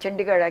ਡਿਪਲੋਮਾ ਕਰਨ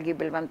ਚੰਡੀਗੜ੍ਹ ਆ ਗਈ,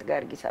 ਬਲਵੰਤ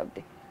ਗਾਰਗੀ ਸਾਹਿਬ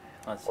ਦੇ।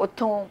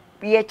 ਉੱਥੋਂ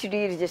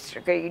PhD ਰਜਿਸਟਰ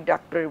ਕਰੀ,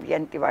 doctor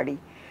VN Tiwari,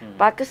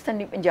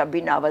 Pakistani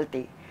Punjabi novel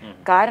 'ਤੇ।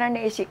 ਕਾਰਨ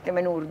ਇਹ ਸੀ ਕਿ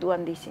ਮੈਨੂੰ ਉਰਦੂ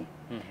ਆਉਂਦੀ ਸੀ,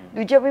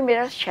 ਦੂਜਾ ਵੀ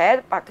ਮੇਰਾ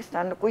ਸ਼ਾਇਦ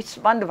ਪਾਕਿਸਤਾਨ ਨਾਲ ਕੋਈ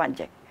ਸੰਬੰਧ ਬਣ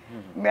ਜਾਏ,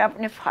 ਮੈਂ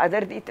ਆਪਣੇ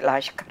ਫਾਦਰ ਦੀ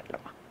ਤਲਾਸ਼ ਕਰ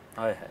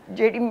ਲਵਾਂ,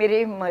 ਜਿਹੜੀ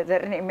ਮੇਰੇ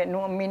ਮਦਰ ਨੇ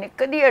ਮੈਨੂੰ, ਅੰਮੀ ਨੇ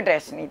ਕਦੀ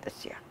ਐਡਰੈਸ ਨਹੀਂ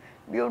ਦੱਸਿਆ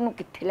ਵੀ ਉਹਨੂੰ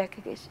ਕਿੱਥੇ ਲੈ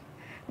ਕੇ ਗਏ ਸੀ।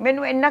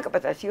 ਮੈਨੂੰ ਇੰਨਾ ਕੁ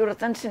ਪਤਾ ਸੀ ਉਹ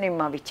ਰਤਨ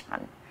ਸਿਨੇਮਾ ਵਿੱਚ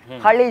ਹਨ,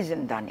 ਹਾਲੇ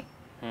ਜ਼ਿੰਦਾ ਨੇ,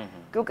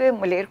 ਕਿਉਂਕਿ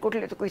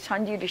ਮਲੇਰਕੋਟਲੇ ਤੋਂ ਕੋਈ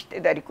ਸਾਂਝੀ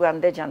ਰਿਸ਼ਤੇਦਾਰੀ ਕੋਈ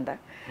ਆਉਂਦਾ ਜਾਂਦਾ।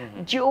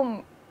 ਜੋ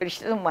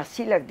ਰਿਸ਼ਤੇ ਤੋਂ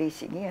ਮਾਸੀ ਲੱਗਦੀ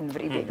ਸੀਗੀ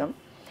ਅਨਵਰੀ ਬੇਗਮ,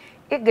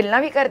 ਇਹ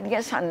ਗੱਲਾਂ ਵੀ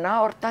ਕਰਦੀਆਂ ਸਨ ਨਾ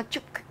ਔਰਤਾਂ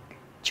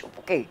ਛੁਪ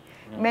ਕੇ,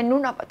 ਮੈਨੂੰ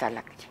ਨਾ ਪਤਾ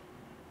ਲੱਗ ਜੇ।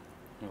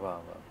 ਵਾਹ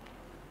ਵਾਹ।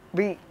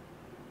 ਵੀ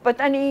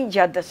ਪਤਾ ਨਹੀਂ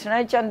ਜਾਂ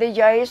ਦੱਸਣਾ ਚਾਹੁੰਦੇ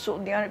ਜਾਂ ਇਹ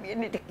ਸੋਚਦਿਆਂ ਵੀ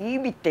ਇਹਨੇ ਤੇ ਕੀ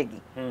ਬੀਤੇਗੀ।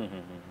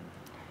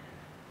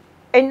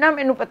 ਇੰਨਾ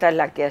ਮੈਨੂੰ ਪਤਾ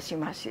ਲੱਗ ਗਿਆ ਸੀ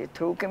ਮਾਸੀ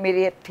ਥਰੂ ਕਿ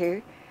ਮੇਰੇ ਇੱਥੇ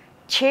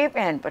 6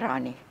 ਭੈਣ ਭਰਾ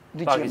ਨੇ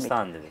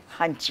ਪਾਕਿਸਤਾਨ ਦੇ ਵਿੱਚ।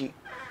 ਹਾਂਜੀ,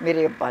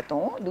 ਮੇਰੇ ਅੱਬਾ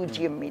ਤੋਂ,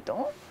 ਦੂਜੀ ਅੰਮੀ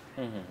ਤੋਂ,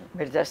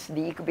 ਮਿਰਜ਼ਾ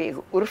ਸਦੀਕ ਬੇਗ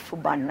ਉਰਫ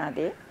ਬਾਨਾ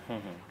ਦੇ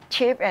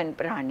 6 ਭੈਣ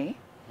ਭਰਾ ਨੇ।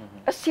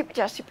 80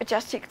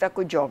 85 ਤੱਕ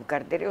ਕੋਈ ਜੌਬ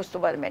ਕਰਦੇ ਰਹੇ। ਉਸ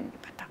ਤੋਂ ਬਾਅਦ ਮੈਨੂੰ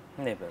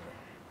ਨਹੀਂ ਪਤਾ,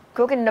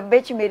 ਕਿਉਂਕਿ 90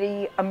 'ਚ ਮੇਰੀ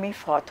ਅੰਮੀ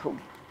ਫੌਤ ਹੋ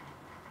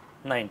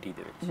ਗਈ। 90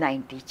 ਦੇ ਵਿੱਚ?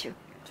 90 'ਚ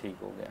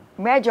ਠੀਕ ਹੋ ਗਿਆ।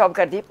 ਮੈਂ ਜੌਬ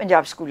ਕਰਦੀ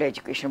Punjab school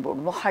education board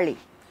Mohali,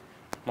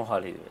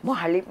 Mohali ਦੇ ਵਿੱਚ।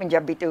 ਮੋਹਾਲੀ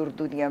ਪੰਜਾਬੀ ਤੇ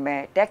ਉਰਦੂ ਦੀਆਂ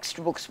ਮੈਂ ਟੈਕਸਟ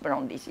ਬੁੱਕਸ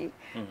ਬਣਾਉਂਦੀ ਸੀ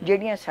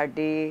ਜਿਹੜੀਆਂ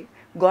ਸਾਡੇ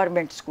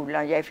ਗੌਰਮੈਂਟ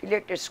ਸਕੂਲਾਂ ਜਾਂ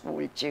ਐਫੀਲੇਟਡ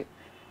ਸਕੂਲ 'ਚ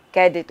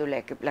ਕਾਇਦੇ ਤੋਂ ਲੈ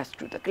ਕੇ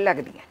 +2 ਤੱਕ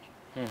ਲੱਗਦੀਆਂ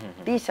ਨੇ।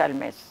 30 ਸਾਲ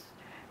ਮੈਂ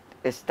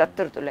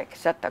 77 ਤੋਂ ਲੈ ਕੇ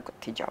 7 ਤੱਕ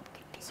ਉੱਥੇ ਜੌਬ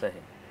ਕੀਤੀ।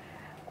 ਸਹੀ।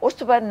 ਉਸ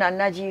ਤੋਂ ਬਾਅਦ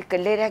ਨਾਨਾ ਜੀ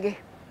ਇਕੱਲੇ ਰਹਿ ਗਏ।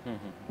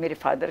 ਮੇਰੇ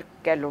ਫਾਦਰ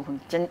ਕਹਿ ਲਓ ਹੁਣ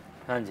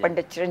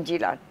ਪੰਡਿਤ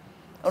ਚਰਨਜੀਤ ਲਾਲ,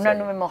 ਉਹਨਾਂ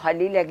ਨੂੰ ਮੈਂ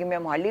ਮੋਹਾਲੀ ਲੈ ਗਈ। ਮੈਂ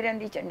ਮੋਹਾਲੀ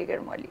ਰਹਿੰਦੀ,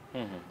 ਚੰਡੀਗੜ੍ਹ ਮੋਹਾਲੀ।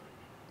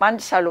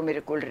 5 ਸਾਲ ਉਹ ਮੇਰੇ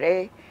ਕੋਲ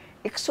ਰਹੇ।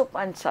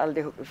 105 ਸਾਲ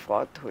ਦੇ ਹੋ ਕੇ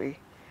ਫੌਤ ਹੋਏ।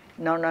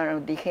 ਨਾ ਉਹਨਾਂ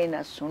ਨੂੰ ਦਿਖੇ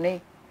ਨਾ ਸੁਣੇ,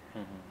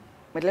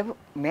 ਮਤਲਬ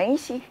ਮੈਂ ਹੀ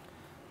ਸੀ।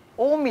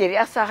 ਉਹ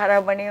ਮੇਰਾ ਸਹਾਰਾ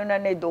ਬਣੇ। ਉਹਨਾਂ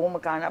ਨੇ 2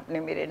 ਮਕਾਨ ਆਪਣੇ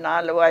ਮੇਰੇ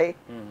ਨਾਂ ਲਵਾਏ।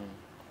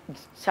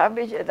 ਸਭ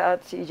ਜਾਇਦਾਦ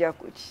ਸੀ ਜਾਂ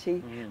ਕੁਛ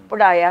ਸੀ,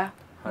 ਪੜ੍ਹਾਇਆ।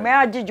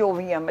 ਮੈਂ ਅੱਜ ਜੋ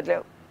ਵੀ ਹਾਂ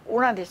ਮਤਲਬ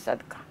ਉਹਨਾਂ ਦੇ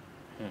ਸਦਕਾ,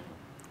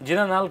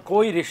 ਜਿਨ੍ਹਾਂ ਨਾਲ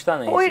ਕੋਈ ਰਿਸ਼ਤਾ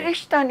ਨਹੀਂ, ਕੋਈ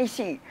ਰਿਸ਼ਤਾ ਨਹੀਂ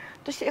ਸੀ।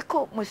 ਤੁਸੀਂ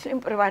ਦੇਖੋ, ਮੁਸਲਿਮ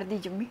ਪਰਿਵਾਰ ਦੀ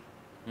ਜੰਮੀ,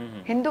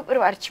 ਹਿੰਦੂ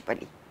ਪਰਿਵਾਰ 'ਚ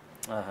ਪਲੀ।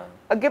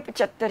 ਅੱਗੇ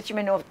 75 'ਚ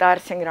ਮੈਨੂੰ ਅਵਤਾਰ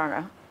ਸਿੰਘ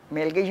ਰਾਣਾ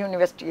ਮਿਲ ਗਈ,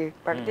 ਯੂਨੀਵਰਸਿਟੀ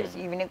ਪੜ੍ਹਦੇ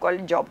ਸੀ, ਇਵਨਿੰਗ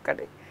ਕਾਲਜ ਜੌਬ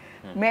ਕਰਦੇ।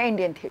 ਮੈਂ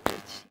ਇੰਡੀਅਨ ਥੀਏਟਰ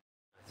 'ਚ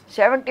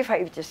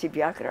 75 'ਚ ਅਸੀਂ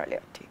ਵਿਆਹ ਕਰਾ ਲਿਆ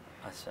ਉੱਥੇ।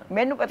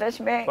 ਮੈਨੂੰ ਪਤਾ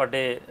ਸੀ ਮੈਂ,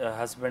 ਤੁਹਾਡੇ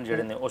ਹਸਬੈਂਡ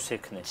ਜਿਹੜੇ ਨੇ ਉਹ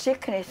ਸਿੱਖ ਨੇ?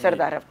 ਸਿੱਖ ਨੇ,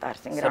 ਸਰਦਾਰ ਅਵਤਾਰ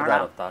ਸਿੰਘ ਰਾਣਾ।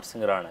 ਸਰਦਾਰ ਅਵਤਾਰ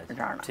ਸਿੰਘ ਰਾਣਾ ਜੀ,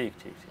 ਠੀਕ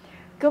ਠੀਕ।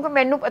 ਕਿਉਂਕਿ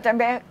ਮੈਨੂੰ ਪਤਾ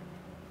ਮੈਂ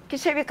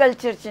ਕਿਸੇ ਵੀ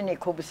ਕਲਚਰ 'ਚ ਨਹੀਂ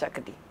ਖੁੱਭ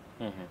ਸਕਦੀ।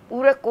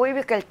 ਪੂਰਾ ਕੋਈ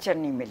ਵੀ ਕਲਚਰ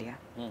ਨਹੀਂ ਮਿਲਿਆ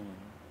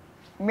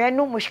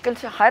ਮੈਨੂੰ। ਮੁਸ਼ਕਿਲ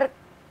ਸੇ ਹਰ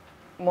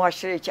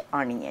ਮੁਆਸ਼ਰੇ 'ਚ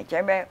ਆਣੀ ਹੈ,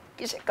 ਚਾਹੇ ਮੈਂ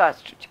ਕਿਸੇ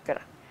ਕਾਸਟ 'ਚ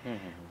ਕਰਾਂ।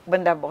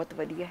 ਬੰਦਾ ਬਹੁਤ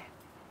ਵਧੀਆ ਹੈ।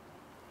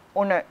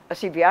 ਉਹਨੇ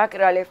ਅਸੀਂ ਵਿਆਹ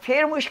ਕਰਾ ਲਏ।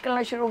 ਫਿਰ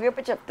ਮੁਸ਼ਕਿਲਾਂ ਸ਼ੁਰੂ ਹੋ ਗਈਆਂ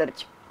 75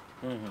 'ਚ।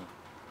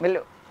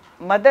 ਮਤਲਬ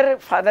ਮਦਰ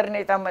ਫਾਦਰ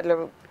ਨੇ ਤਾਂ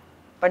ਮਤਲਬ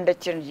ਪੰਡਿਤ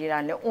ਚਰਨਜੀਤ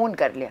ਲਾਲ ਨੇ ਓਨ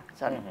ਕਰ ਲਿਆ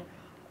ਸਾਨੂੰ,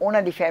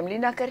 ਉਹਨਾਂ ਦੀ ਫੈਮਿਲੀ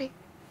ਨਾ ਕਰੇ।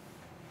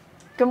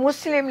 ਕਿ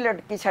ਮੁਸਲਿਮ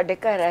ਲੜਕੀ ਸਾਡੇ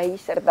ਘਰ ਆਈ,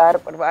 ਸਰਦਾਰ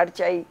ਪਰਿਵਾਰ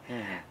 'ਚ ਆਈ।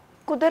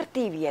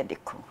 ਕੁਦਰਤੀ ਵੀ ਹੈ।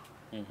 ਦੇਖੋ,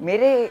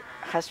 ਮੇਰੇ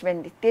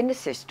ਹਸਬੈਂਡ ਦੀ 3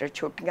 ਸਿਸਟਰ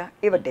ਛੋਟੀਆਂ,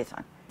 ਇਹ ਵੱਡੇ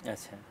ਸਨ।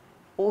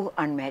 ਉਹ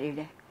ਅਨਮੈਰਿਡ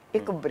ਹੈ।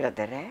 ਇੱਕ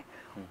ਬ੍ਰਦਰ ਹੈ।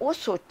 ਉਹ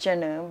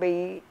ਸੋਚਣ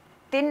ਬਈ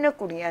 3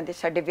 ਕੁੜੀਆਂ ਦੇ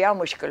ਸਾਡੇ ਵਿਆਹ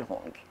ਮੁਸ਼ਕਿਲ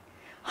ਹੋਣਗੇ।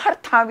 ਹਰ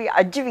ਥਾਂ ਵੀ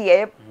ਅੱਜ ਵੀ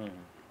ਹੈ,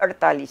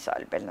 48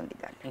 ਸਾਲ ਪਹਿਲਾਂ ਦੀ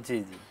ਗੱਲ ਜੀ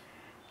ਜੀ।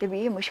 ਤੇ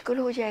ਵੀ ਇਹ ਮੁਸ਼ਕਿਲ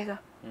ਹੋ ਜਾਏਗਾ।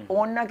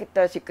 ਉਹਨਾਂ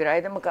ਕੀਤਾ, ਅਸੀਂ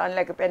ਕਿਰਾਏ ਦਾ ਮਕਾਨ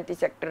ਲੈ ਕੇ 35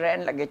 ਸੈਕਟਰ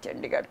ਰਹਿਣ ਲੱਗੇ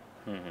ਚੰਡੀਗੜ੍ਹ।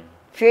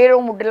 ਫਿਰ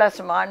ਉਹ ਮੁੱਢਲਾ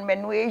ਸਮਾਨ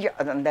ਮੈਨੂੰ ਇਹ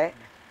ਯਾਦ ਆਉਂਦਾ ਹੈ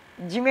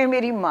ਜਿਵੇਂ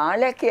ਮੇਰੀ ਮਾਂ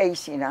ਲੈ ਕੇ ਆਈ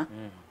ਸੀ ਨਾ,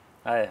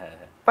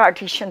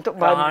 ਪਾਰਟੀਸ਼ਨ ਤੋਂ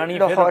ਬਾਅਦ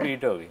ਲਾਹੌਰ।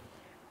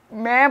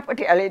 ਮੈਂ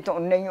ਪਟਿਆਲੇ ਤੋਂ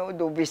ਨਹੀਂ, ਉਹ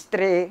 2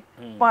 ਬਿਸਤਰੇ,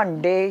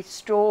 ਭਾਂਡੇ,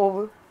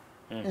 ਸਟੋਵ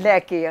ਲੈ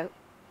ਕੇ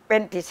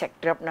 35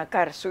 ਸੈਕਟਰ ਆਪਣਾ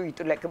ਘਰ ਸੂਈ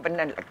ਤੋਂ ਲੈ ਕੇ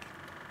ਬੰਨਣ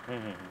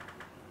ਲੱਗੇ।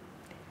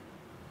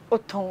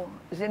 ਉੱਥੋਂ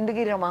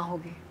ਜ਼ਿੰਦਗੀ ਰਵਾਂ ਹੋ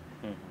ਗਈ।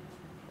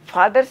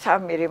 ਫਾਦਰ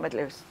ਸਾਹਿਬ ਮੇਰੇ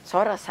ਮਤਲਬ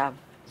ਸਹੁਰਾ ਸਾਹਿਬ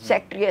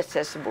ਸੈਕਟਰੀ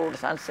SS ਬੋਰਡ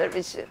ਸਨ,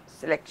 ਸਰਵਿਸ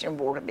ਸਿਲੈਕਸ਼ਨ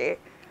ਬੋਰਡ ਦੇ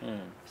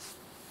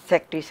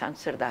ਸੈਕਟਰੀ ਸਨ,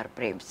 ਸਰਦਾਰ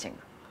ਪ੍ਰੇਮ ਸਿੰਘ।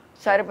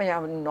 ਸਾਰੇ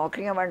ਪੰਜਾਬ ਨੂੰ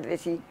ਨੌਕਰੀਆਂ ਵੰਡਦੇ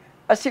ਸੀ।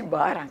 ਅਸੀਂ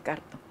ਬਾਹਰ ਆ ਘਰ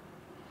ਤੋਂ।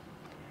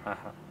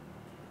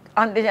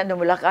 ਆਉਂਦੇ ਜਾਂਦੇ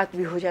ਮੁਲਾਕਾਤ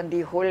ਵੀ ਹੋ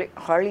ਜਾਂਦੀ।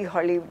 ਹੌਲੀ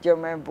ਹੌਲੀ ਜਦ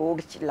ਮੈਂ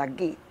ਬੋਰਡ 'ਚ ਲੱਗ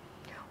ਗਈ,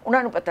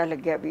 ਉਹਨਾਂ ਨੂੰ ਪਤਾ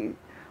ਲੱਗਿਆ ਵੀ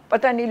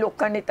ਪਤਾ ਨਹੀਂ,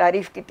 ਲੋਕਾਂ ਨੇ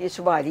ਤਾਰੀਫ ਕੀਤੀ,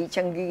 ਸੁਭਾਅ ਦੀ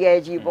ਚੰਗੀ ਹੈ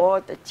ਜੀ,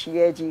 ਬਹੁਤ ਅੱਛੀ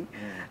ਹੈ ਜੀ।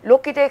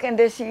 ਲੋਕੀ ਤਾਂ ਇਹ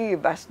ਕਹਿੰਦੇ ਸੀ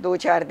ਬਸ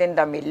 2-4 ਦਿਨ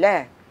ਦਾ ਮੇਲਾ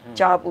ਹੈ,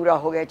 ਚਾਹ ਪੂਰਾ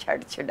ਹੋ ਗਿਆ,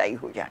 ਛਡਾਈ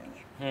ਹੋ ਜਾਣੀ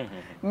ਹੈ।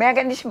 ਮੈਂ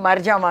ਕਹਿੰਦੀ ਸੀ ਮਰ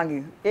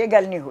ਜਾਵਾਂਗੀ, ਇਹ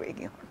ਗੱਲ ਨਹੀਂ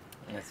ਹੋਏਗੀ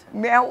ਹੁਣ।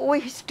 ਮੈਂ ਉਹ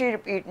ਹਿਸਟਰੀ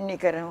ਰਿਪੀਟ ਨਹੀਂ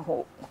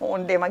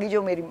ਹੋਣ ਦੇਵਾਂਗੀ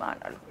ਜੋ ਮੇਰੀ ਮਾਂ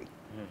ਨਾਲ ਹੋਈ।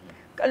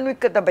 ਕੱਲ ਨੂੰ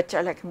ਇੱਕ ਅੱਧਾ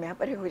ਬੱਚਾ ਲੈ ਕੇ ਮੈਂ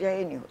ਪਰੇ ਹੋ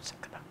ਜਾਏ, ਇਹ ਨਹੀਂ ਹੋ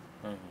ਸਕਦਾ।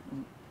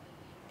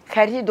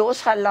 ਖੈਰ ਜੀ 2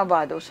 ਸਾਲਾਂ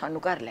ਬਾਅਦ ਉਹ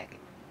ਸਾਨੂੰ ਘਰ ਲੈ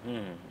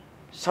ਗਏ,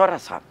 ਸਹੁਰਾ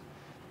ਸਾਹਿਬ।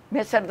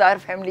 ਮੈਂ ਸਰਦਾਰ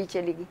ਫੈਮਿਲੀ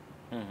ਚਲੀ ਗਈ।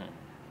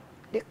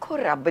 ਦੇਖੋ,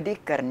 ਰੱਬ ਦੀ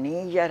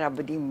ਕਰਨੀ ਜਾਂ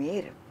ਰੱਬ ਦੀ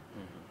ਮਿਹਰ।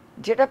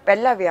 ਜਿਹੜਾ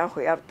ਪਹਿਲਾ ਵਿਆਹ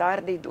ਹੋਇਆ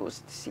ਅਵਤਾਰ ਦੇ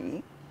ਦੋਸਤ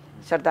ਸੀ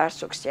ਸਰਦਾਰ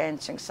ਸੁਖਚੈਨ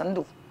ਸਿੰਘ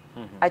ਸੰਧੂ,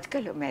 ਅੱਜ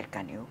ਕੱਲ੍ਹ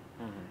ਅਮਰੀਕਾ ਨੇ। ਉਹ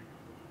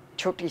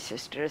ਛੋਟੀ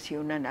ਸਿਸਟਰ ਸੀ,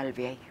 ਉਹਨਾਂ ਨਾਲ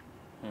ਵਿਆਹੀ,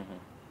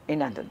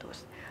 ਇਹਨਾਂ ਦਾ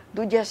ਦੋਸਤ।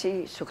 ਦੂਜਾ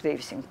ਸੀ ਸੁਖਦੇਵ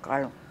ਸਿੰਘ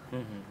ਕਾਲੋਂ,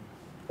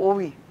 ਉਹ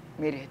ਵੀ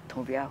ਮੇਰੇ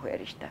ਹੱਥੋਂ ਵਿਆਹ ਹੋਇਆ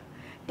ਰਿਸ਼ਤਾ।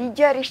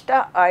 ਤੀਜਾ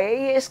ਰਿਸ਼ਤਾ ਆਇਆ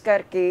ਹੀ ਇਸ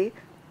ਕਰਕੇ,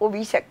 ਉਹ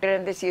 20 ਸੈਕਟਰ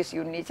ਰਹਿੰਦੇ ਸੀ, ਅਸੀਂ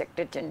 19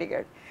 ਸੈਕਟਰ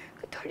ਚੰਡੀਗੜ੍ਹ।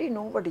 ਕਿ ਤੁਹਾਡੀ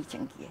ਨੂੰਹ ਬੜੀ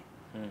ਚੰਗੀ ਹੈ।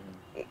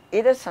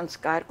 ਇਹਦਾ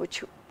ਸੰਸਕਾਰ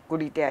ਕੁਛ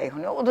ਕੁੜੀ ਤੇ ਆਏ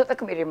ਹੋਣੇ। ਉਦੋਂ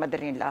ਤੱਕ ਮੇਰੇ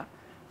ਮਦਰ ਇਨ ਲਾ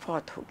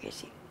ਫੌਤ ਹੋ ਗਏ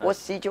ਸੀ। ਉਹ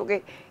 80 'ਚ ਹੋ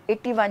ਗਏ।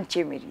 81 'ਚ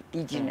ਮੇਰੀ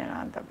ਤੀਜੀ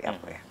ਨਨਾਣ ਦਾ ਵਿਆਹ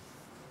ਹੋਇਆ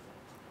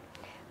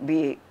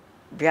ਵੀ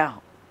ਵਿਆਹ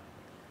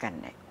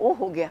ਕਰਨਾ, ਉਹ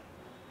ਹੋ ਗਿਆ।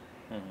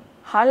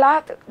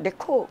 ਹਾਲਾਤ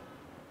ਦੇਖੋ,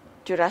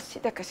 84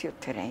 ਤੱਕ ਅਸੀਂ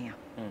ਉੱਥੇ ਰਹੇ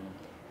ਹਾਂ।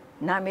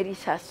 ਨਾ ਮੇਰੀ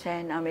ਸੱਸ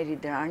ਹੈ, ਨਾ ਮੇਰੀ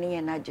ਦਰਾਣੀ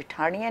ਹੈ, ਨਾ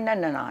ਜਠਾਣੀ ਹੈ, ਨਾ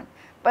ਨਨਾਣ।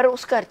 ਪਰ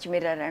ਉਸ ਘਰ 'ਚ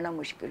ਮੇਰਾ ਰਹਿਣਾ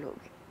ਮੁਸ਼ਕਿਲ ਹੋ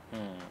ਗਿਆ।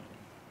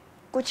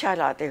 ਕੁਛ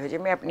ਹਾਲਾਤ ਇਹੋ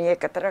ਜਿਹੇ, ਮੈਂ ਆਪਣੀ ਇਹ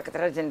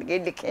ਕਤਰਾ ਜ਼ਿੰਦਗੀ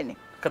ਲਿਖੇ ਨੇ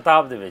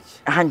ਕਿਤਾਬ ਦੇ ਵਿੱਚ।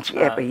 ਹਾਂਜੀ,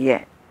 ਇਹ ਪਈ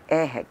ਹੈ,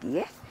 ਇਹ ਹੈਗੀ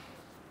ਹੈ,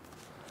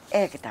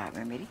 ਇਹ ਕਿਤਾਬ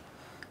ਹੈ ਮੇਰੀ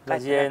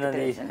ਜੀ। ਇਹਨਾਂ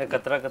ਦੀ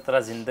ਕਤਰਾ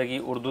ਜ਼ਿੰਦਗੀ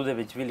ਉਰਦੂ ਦੇ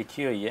ਵਿੱਚ ਵੀ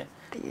ਲਿਖੀ ਹੋਈ ਹੈ।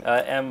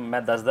 ਇਹ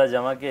ਮੈਂ ਦੱਸਦਾ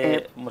ਜਾਵਾਂ ਕਿ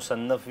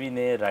ਮੁਸੰਨਫ ਵੀ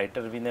ਨੇ,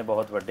 ਰਾਈਟਰ ਵੀ ਨੇ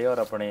ਬਹੁਤ ਵੱਡੇ, ਔਰ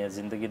ਆਪਣੇ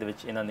ਜ਼ਿੰਦਗੀ ਦੇ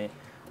ਵਿੱਚ ਇਹਨਾਂ ਨੇ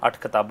 8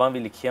 ਕਿਤਾਬਾਂ ਵੀ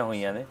ਲਿਖੀਆਂ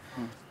ਹੋਈਆਂ ਨੇ।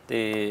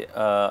 ਤੇ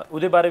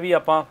ਉਹਦੇ ਬਾਰੇ ਵੀ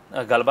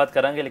ਆਪਾਂ ਗੱਲਬਾਤ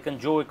ਕਰਾਂਗੇ। ਲੇਕਿਨ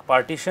ਜੋ ਇੱਕ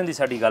ਪਾਰਟੀਸ਼ਨ ਦੀ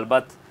ਸਾਡੀ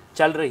ਗੱਲਬਾਤ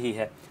ਚੱਲ ਰਹੀ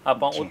ਹੈ,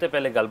 ਆਪਾਂ ਉਹ 'ਤੇ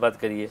ਪਹਿਲੇ ਗੱਲਬਾਤ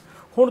ਕਰੀਏ।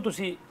 ਹੁਣ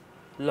ਤੁਸੀਂ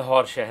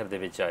ਲਾਹੌਰ ਸ਼ਹਿਰ ਦੇ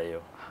ਵਿੱਚ ਆਏ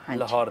ਹੋ,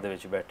 ਲਾਹੌਰ ਦੇ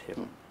ਵਿੱਚ ਬੈਠੇ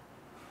ਹੋ।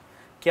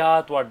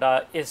 ਕਿਆ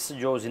ਤੁਹਾਡਾ ਇਸ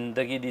ਜੋ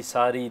ਜ਼ਿੰਦਗੀ ਦੀ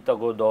ਸਾਰੀ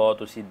ਤਗੋ-ਦੋ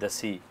ਤੁਸੀਂ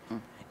ਦੱਸੀ,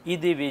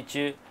 ਇਹਦੇ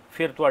ਵਿੱਚ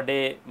ਫਿਰ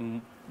ਤੁਹਾਡੇ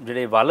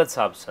ਜਿਹੜੇ ਵਾਲਦ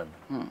ਸਾਹਿਬ ਸਨ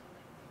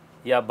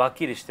ਜਾਂ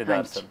ਬਾਕੀ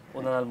ਰਿਸ਼ਤੇਦਾਰ ਸਨ,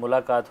 ਉਹਨਾਂ ਨਾਲ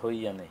ਮੁਲਾਕਾਤ ਹੋਈ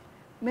ਜਾਂ ਨਹੀਂ?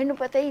 ਮੈਨੂੰ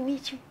ਪਤਾ ਹੀ ਨਹੀਂ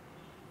ਜੀ।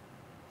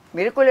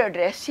 ਮੇਰੇ ਕੋਲ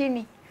ਐਡਰੈਸ ਹੀ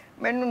ਨਹੀਂ।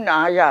 ਮੈਨੂੰ ਨਾ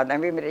याद है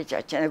भी मेरे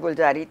चाचे ने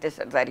गुलजारी ते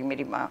सरदारी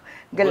मेरी माँ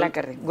गल्लां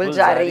करदे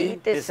गुलजारी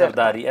ते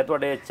सरदारी ਇਹ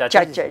ਤੁਹਾਡੇ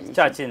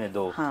ਚਾਚੇ ਨੇ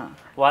ਦੋ हाँ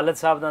ਵਾਲਦ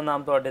ਸਾਹਿਬ ਦਾ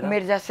ਨਾਮ ਤੁਹਾਡੇ ਦਾ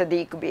मिर्जा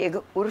सदीक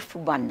बेग उर्फ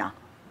बाना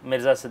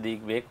ਮਿਰਜ਼ਾ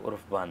ਸਦੀਕ ਬੇਗ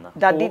ਉਰਫ ਬਾਨਾ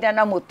दादी का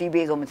नाम मोती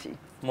बेगम सी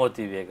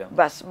ਮੋਤੀ ਬੇਗਮ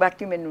बस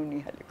बाकी मैनू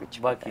नहीं हाले कुछ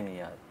ਬਾਕੀ ਨਹੀਂ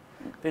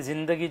ਯਾਦ ਤੇ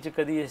ਜ਼ਿੰਦਗੀ 'ਚ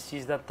ਕਦੀ ਇਸ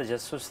ਚੀਜ਼ ਦਾ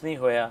ਤਜੱਸੁਸ ਨਹੀਂ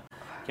ਹੋਇਆ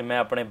ਕਿ ਮੈਂ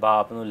ਆਪਣੇ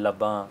ਬਾਪ ਨੂੰ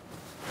ਲੱਭਾਂ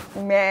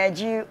मैं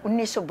जी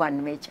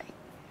 1992 ਚ आई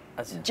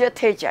ਅੱਛਾ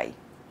जथे च आई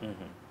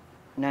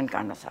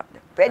ननकाना साहब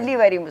दे पहली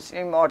बारी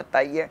मुस्लिम औरत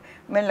आई है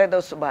मैंने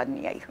लगता उस बाद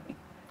नहीं आई हुई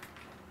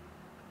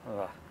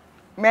ਵਾਹ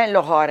मैं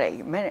लाहौर आई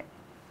मैं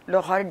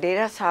लाहौर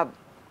डेरा साहब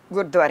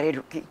गुरुद्वारे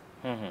रुकी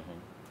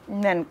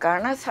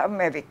ननकाना साहब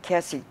मैं वेख्या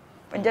सी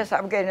पंजा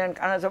साहब गए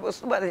ननकाना साहब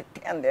उस तो बाद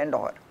इत्थे आंदे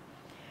लाहौर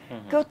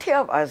कि उत्थे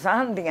आवाज़ां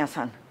आंदियां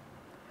सन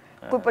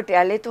कोई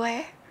पटियाले तो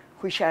आए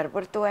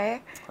हुशियारपुर तो आए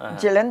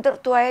जलंधर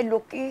तो आए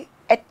लोकी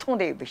इत्थों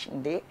दे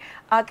बशिंदे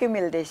आके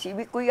मिलते सी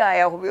भी कोई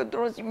आया होवे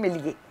उधरों असीं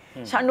मिलीए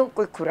सानू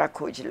कोई खुरा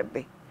खोज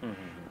लभे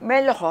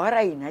मैं लाहौर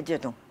आई ना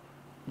जदों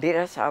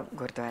डेरा साहब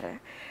गुरुद्वारा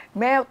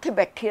मैं उत्थे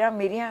बैठी रहा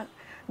मेरियां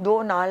दो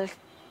नाल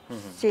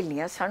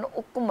सहेलियां सन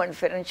ਉਹ ਘੁੰਮਣ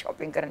ਫਿਰਨ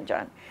ਸ਼ਾਪਿੰਗ ਕਰਨ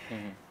ਜਾਣ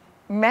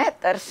मैं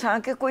तरसां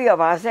कि कोई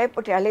आवाज़ है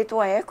पटियाले तो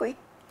आया कोई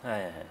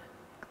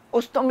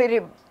उस तो मेरे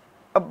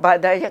अब्बा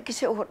दा या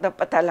किसी होर दा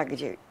पता लग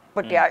जाए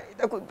पटियाले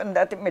दा कोई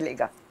बंदा तो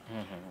मिलेगा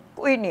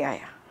कोई नहीं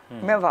आया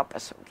मैं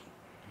वापस हो गई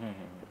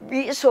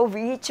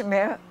 2020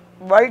 मैं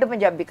वर्ल्ड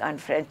पंजाबी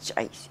कॉन्फ्रेंस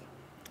आई सी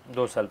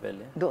 2 साल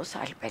पहले 2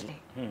 साल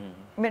पहले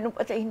मैनू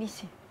पता ही नहीं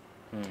सी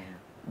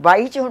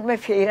 22 ਚ ਹੁਣ ਮੈਂ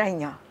ਫੇਰ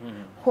ਆਈ ਹਾਂ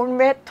ਹੁਣ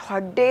ਮੈਂ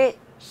ਤੁਹਾਡੇ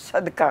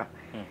ਸਦਕਾ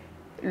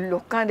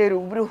ਲੋਕਾਂ ਦੇ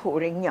ਰੂਬਰੂ ਹੋ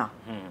ਰਹੀ ਹਾਂ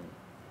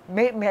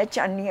मैं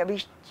चाहनी हाँ भी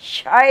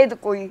शायद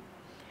कोई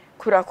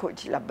खुरा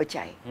खोज लभ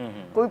जाए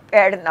कोई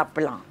पैड़ नप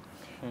ला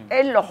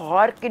ये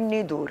लाहौर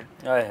किन्नी दूर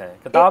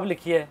किताब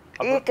लिखी है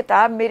ये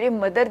किताब मेरे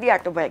मदर की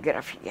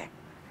ऑटोबायोग्राफी है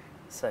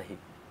सही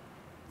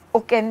वो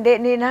कहते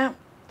ने ना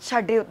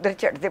साडे उधर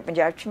चढ़ते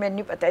पंजाब च मैनूं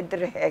नहीं पता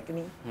इधर है कि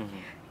नहीं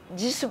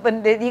जिस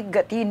बंदे की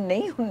गति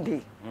नहीं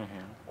हुंदी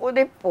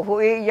ਉਹਦੇ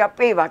पोए या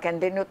भेवा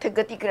कहते ने उत्थे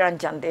गति करान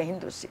जाते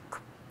हिंदू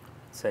सिख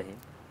सही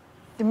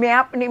ते मैं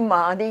अपनी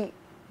माँ की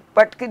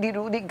पटकदी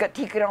रूह की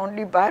गति कराने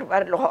लिए बार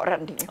बार लाहौर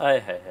आती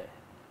है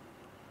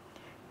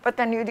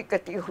पता नहीं उसकी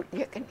गति हुई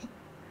है कि नहीं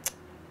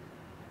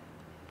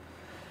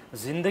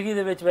जिंदगी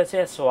दे विच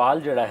वैसे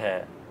सवाल जिहड़ा है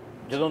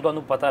जदों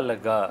तुहानूं पता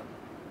लगा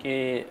कि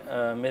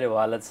मेरे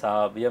वालद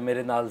साहब या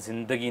मेरे नाल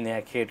जिंदगी ने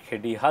खेड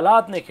खेडी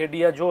हालात ने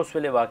खेडी या जो उस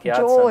वेले वाकयात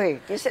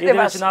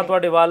सन ना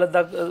तुहाडे वालद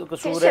दा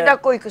कसूर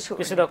है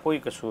किसी दा कोई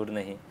कसूर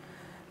नहीं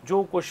जो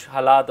कुछ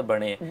हालात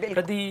बने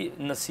कदी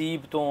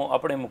नसीब तो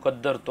अपने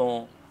मुकद्दर तो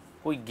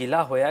कोई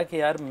गिला होया कि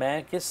यार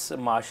मैं किस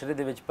माशरे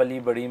दे विच पली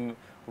बड़ी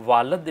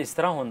वालद इस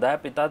तरह होंदा है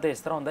पिता ते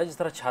इस तरह होंदा है जिस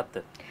तरह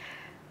छत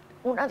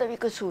उन्हां दा भी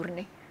कसूर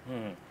नहीं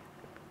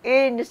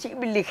ये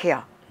नसीब लिखिया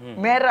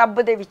मैं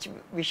रब दे विच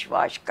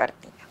विश्वास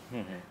करती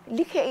हां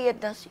लिखिया ही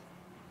इदां सी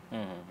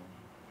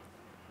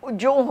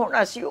जो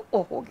होना सी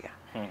वो हो गया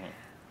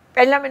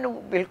पहला मैनूं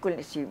बिल्कुल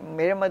नहीं सी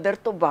मेरे मदर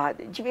तो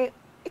बाद जिवें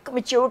एक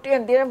मैच्योरिटी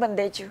आंदी ना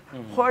बंदे च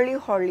हौली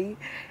हौली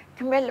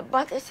कि मैं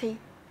लब्भा ते सही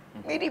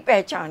मेरी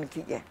पहचान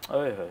की है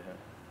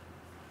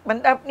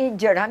बंदा अपनी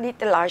जड़ां की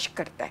तलाश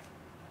करता है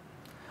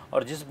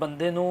और जिस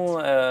बंदे नूं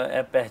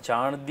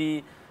पहचान दी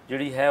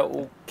जिहड़ी है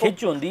वो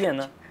खिच होंदी है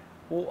ना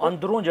वो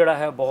अंदरों जिहड़ा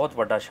है बहुत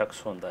बड़ा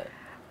शख्स होंदा है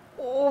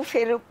वो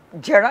फिर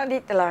जड़ां की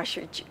तलाश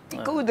विच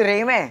एक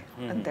उदरेव है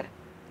अंदर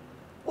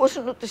उस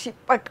नूं तुसीं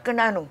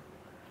भटकना नूं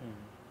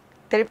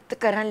तृप्त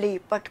करन लई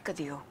भटक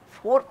दिओ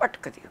होर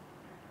भटक दिओ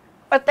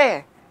पता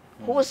है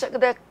हो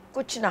सकदा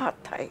कुछ ना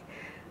हत्थ आए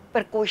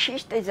पर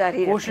कोशिश तो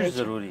जारी कोशिश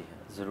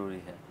ਜ਼ਰੂਰੀ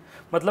ਹੈ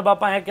मतलब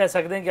ਆਪਾਂ ਇਹ ਕਹਿ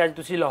ਸਕਦੇ ਹਾਂ ਕਿ ਅੱਜ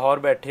ਤੁਸੀਂ ਲਾਹੌਰ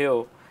ਬੈਠੇ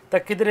ਹੋ ਤਾਂ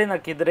ਕਿਧਰੇ ਨਾ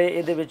ਕਿਧਰੇ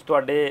ਇਹਦੇ ਵਿੱਚ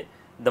ਤੁਹਾਡੇ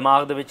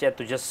ਦਿਮਾਗ ਦੇ ਵਿੱਚ ਇਹ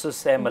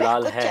ਤਜੱਸਸ ਹੈ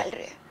ਮਲਾਲ ਹੈ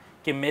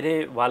ਕਿ ਮੇਰੇ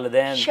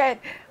ਵਾਲਿदैन ਸ਼ਾਇਦ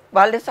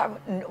ਵਾਲਿਦ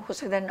ਸਾਹਿਬ ਹੋ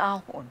ਸਕਦਾ ਨਾ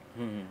ਹੋਣ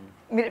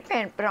ਮੇਰੇ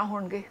ਭੈਣ ਭਰਾ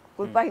ਹੋਣਗੇ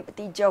ਕੋਈ ਭਾਈ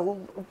ਭਤੀਜਾ ਹੋ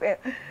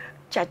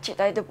ਚਾਚੇ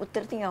ਤਾਏ ਦੇ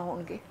ਪੁੱਤਰ ਧੀਆਂ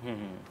ਹੋਣਗੇ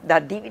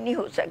ਦਾਦੀ ਵੀ ਨਹੀਂ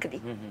ਹੋ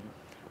ਸਕਦੀ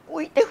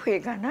ਕੋਈ ਤੇ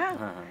ਹੋਏਗਾ ਨਾ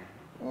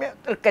ਮੈਂ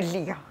ਤਾਂ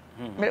ਇਕੱਲੀ ਹਾਂ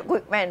ਮੇਰੇ ਕੋਈ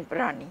ਭੈਣ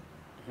ਭਰਾ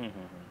ਨਹੀਂ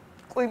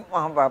कोई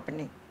माँ बाप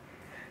नहीं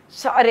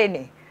सारे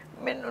ने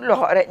मैनू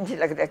लाहौर इंज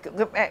लगता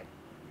क्योंकि मैं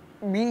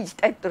बीज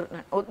तक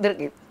तुरना उधर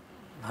गई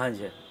हाँ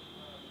जी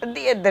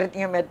अद्धी इधर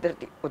दी मैं इधर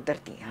दी उधर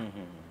दी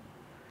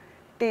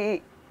ते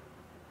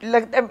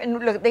लगता मैनू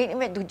लगता ही नहीं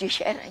मैं दूजे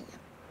शहर आई हूँ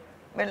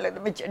मैनू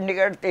लगता मैं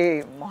चंडीगढ़ ते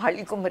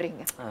मोहाली घूम रही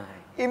हूँ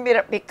ये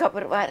मेरा पेका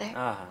परिवार है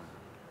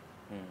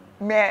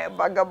मैं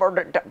बाघा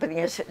बॉर्डर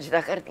टपदी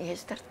सजदा करती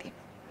इस धरती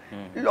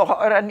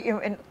लाहौर आनी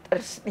मैनू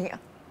तरसदियाँ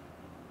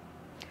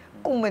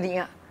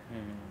घूमदियाँ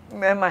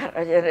मैं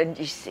महाराजा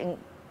रणजीत सिंह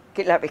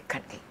किला वेखण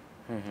गई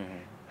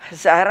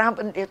हज़ारां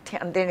बंदे उत्थे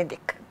आंदे ने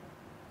देखण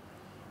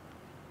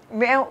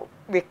मैं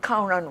वेखा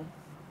उन्होंने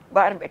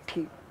बाहर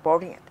बैठी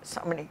पौड़ियां दे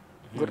सामने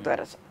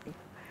गुरुद्वारा साहब दी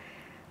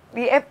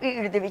भी ये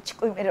भीड़ दे विच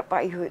कोई मेरा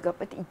भाई होएगा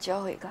भतीजा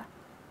होएगा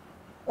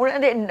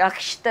उन्हां दे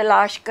नक्श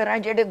तलाश करा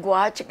जिहड़े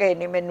गुआच गए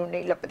ने मैनू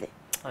नहीं लभदे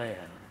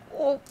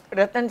वो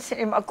रतन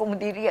सिनेमा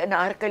घूमदी रही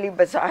अनारकली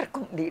बाजार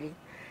घूमदी रही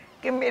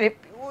ਕਿ ਮੇਰੇ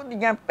ਪਿਓ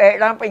ਦੀਆਂ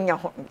ਪੈੜਾਂ ਪਈਆਂ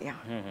ਹੋਣਗੀਆਂ,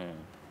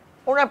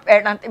 ਉਹਨਾਂ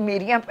ਪੈੜਾਂ ਤੇ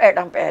ਮੇਰੀਆਂ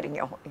ਪੈੜਾਂ ਪੈ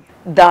ਰਹੀਆਂ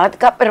ਹੋਣਗੀਆਂ।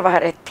 ਦਾਦਕਾ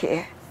ਪਰਿਵਾਰ ਇੱਥੇ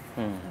ਹੈ,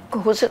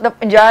 ਹੋ ਸਕਦਾ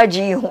 50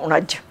 ਜੀ ਹੋਣ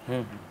ਅੱਜ।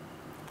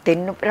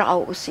 3 ਭਰਾ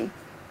ਉਹ ਸੀ,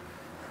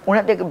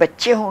 ਉਹਨਾਂ ਦੇ ਅੱਗੇ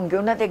ਬੱਚੇ ਹੋਣਗੇ,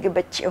 ਉਹਨਾਂ ਦੇ ਅੱਗੇ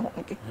ਬੱਚੇ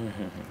ਹੋਣਗੇ,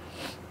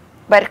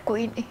 ਪਰ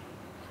ਕੋਈ ਨਹੀਂ।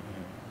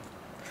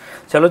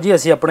 ਚਲੋ ਜੀ,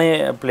 ਅਸੀਂ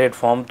ਆਪਣੇ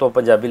ਪਲੇਟਫਾਰਮ ਤੋਂ,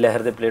 ਪੰਜਾਬੀ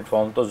ਲਹਿਰ ਦੇ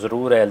ਪਲੇਟਫਾਰਮ ਤੋਂ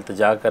ਜ਼ਰੂਰ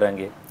ਇਲਤਜਾ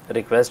ਕਰਾਂਗੇ,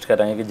 ਰਿਕੁਐਸਟ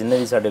ਕਰਾਂਗੇ ਕਿ ਜਿੰਨੇ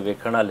ਵੀ ਸਾਡੇ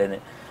ਵੇਖਣ ਵਾਲੇ ਨੇ,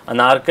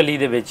 ਅਨਾਰਕਲੀ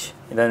ਦੇ ਵਿੱਚ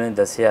ਇਹਨਾਂ ਨੇ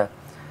ਦੱਸਿਆ,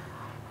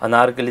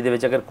 ਅਨਾਰਕਲੀ ਦੇ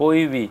ਵਿੱਚ ਅਗਰ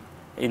ਕੋਈ ਵੀ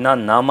ਇਹਨਾਂ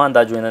ਨਾਮਾਂ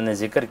ਦਾ ਜੋ ਇਹਨਾਂ ਨੇ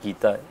ਜ਼ਿਕਰ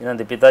ਕੀਤਾ, ਇਹਨਾਂ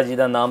ਦੇ ਪਿਤਾ ਜੀ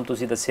ਦਾ ਨਾਮ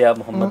ਤੁਸੀਂ ਦੱਸਿਆ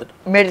ਮੁਹੰਮਦ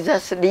ਮਿਰਜ਼ਾ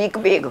ਸਦੀਕ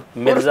ਬੇਗ,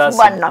 ਮਿਰਜ਼ਾ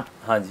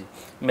ਹਾਂਜੀ,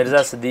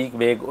 ਮਿਰਜ਼ਾ ਸਦੀਕ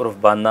ਬੇਗ ਉਰਫ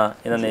ਬਾਨਾ,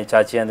 ਇਹਨਾਂ ਨੇ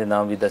ਚਾਚਿਆਂ ਦੇ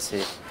ਨਾਮ ਵੀ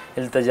ਦੱਸੇ।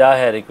 ਇਲਤਜਾ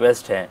ਹੈ,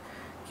 ਰਿਕੁਐਸਟ ਹੈ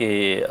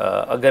ਕਿ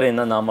ਅਗਰ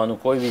ਇਹਨਾਂ ਨਾਮਾਂ ਨੂੰ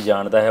ਕੋਈ ਵੀ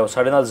ਜਾਣਦਾ ਹੈ ਉਹ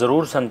ਸਾਡੇ ਨਾਲ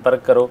ਜ਼ਰੂਰ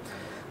ਸੰਪਰਕ ਕਰੋ।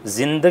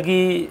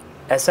 ਜ਼ਿੰਦਗੀ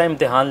ਐਸਾ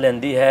ਇਮਤਿਹਾਨ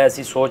ਲੈਂਦੀ ਹੈ,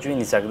 ਅਸੀਂ ਸੋਚ ਵੀ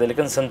ਨਹੀਂ ਸਕਦੇ,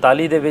 ਲੇਕਿਨ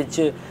 47 ਦੇ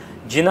ਵਿੱਚ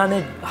ਜਿਨ੍ਹਾਂ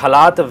ਨੇ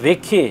ਹਾਲਾਤ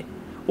ਵੇਖੇ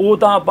ਉਹ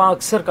ਤਾਂ ਆਪਾਂ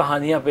ਅਕਸਰ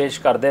ਕਹਾਣੀਆਂ ਪੇਸ਼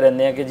ਕਰਦੇ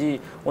ਰਹਿੰਦੇ ਹਾਂ ਕਿ ਜੀ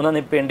ਉਹਨਾਂ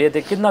ਨੇ ਪਿੰਡੇ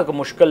 'ਤੇ ਕਿੰਨਾ ਕੁ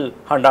ਮੁਸ਼ਕਿਲ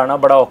ਹੰਡਾਉਣਾ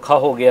ਬੜਾ ਔਖਾ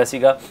ਹੋ ਗਿਆ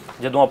ਸੀਗਾ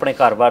ਜਦੋਂ ਆਪਣੇ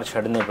ਘਰ-ਬਾਰ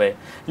ਛੱਡਣੇ ਪਏ,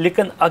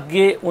 ਲੇਕਿਨ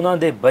ਅੱਗੇ ਉਹਨਾਂ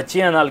ਦੇ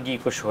ਬੱਚਿਆਂ ਨਾਲ ਕੀ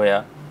ਕੁਛ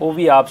ਹੋਇਆ ਉਹ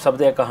ਵੀ ਆਪ ਸਭ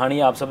ਦੇ ਕਹਾਣੀ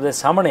ਆਪ ਸਭ ਦੇ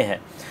ਸਾਹਮਣੇ ਹੈ।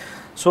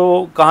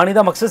 ਸੋ ਕਹਾਣੀ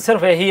ਦਾ ਮਕਸਦ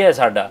ਸਿਰਫ ਇਹੀ ਹੈ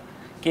ਸਾਡਾ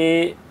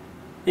ਕਿ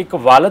ਇੱਕ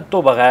ਵਾਲਦ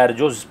ਤੋਂ ਬਗੈਰ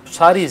ਜੋ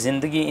ਸਾਰੀ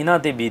ਜ਼ਿੰਦਗੀ ਇਹਨਾਂ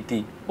 'ਤੇ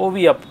ਬੀਤੀ ਉਹ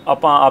ਵੀ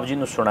ਆਪਾਂ ਆਪ ਜੀ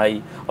ਨੂੰ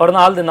ਸੁਣਾਈ, ਔਰ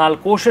ਨਾਲ ਦੇ ਨਾਲ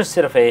ਕੋਸ਼ਿਸ਼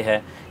ਸਿਰਫ ਇਹ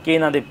ਹੈ ਕਿ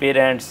ਇਹਨਾਂ ਦੇ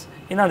ਪੇਰੈਂਟਸ,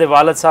 ਇਹਨਾਂ ਦੇ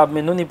ਵਾਲਦ ਸਾਹਿਬ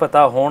ਮੈਨੂੰ ਨਹੀਂ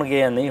ਪਤਾ ਹੋਣਗੇ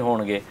ਜਾਂ ਨਹੀਂ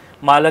ਹੋਣਗੇ,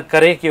 ਮਾਲਕ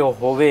ਕਰੇ ਕਿ ਉਹ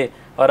ਹੋਵੇ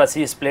ਔਰ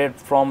ਅਸੀਂ ਇਸ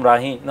ਪਲੇਟਫਾਰਮ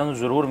ਰਾਹੀਂ ਇਹਨਾਂ ਨੂੰ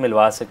ਜ਼ਰੂਰ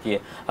ਮਿਲਵਾ ਸਕੀਏ।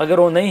 ਅਗਰ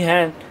ਉਹ ਨਹੀਂ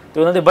ਹੈ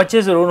ਤਾਂ ਉਹਨਾਂ ਦੇ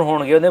ਬੱਚੇ ਜ਼ਰੂਰ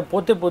ਹੋਣਗੇ, ਉਹਦੇ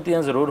ਪੋਤੇ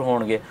ਪੋਤੀਆਂ ਜ਼ਰੂਰ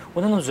ਹੋਣਗੇ,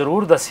 ਉਹਨਾਂ ਨੂੰ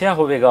ਜ਼ਰੂਰ ਦੱਸਿਆ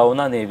ਹੋਵੇਗਾ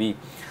ਉਹਨਾਂ ਨੇ ਵੀ,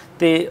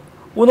 ਅਤੇ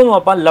ਉਹਨਾਂ ਨੂੰ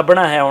ਆਪਾਂ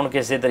ਲੱਭਣਾ ਹੈ ਹੁਣ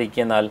ਕਿਸੇ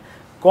ਤਰੀਕੇ ਨਾਲ।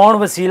 ਕੌਣ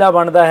ਵਸੀਲਾ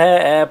ਬਣਦਾ ਹੈ,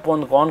 ਇਹ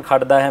ਪੁੰਨ ਕੌਣ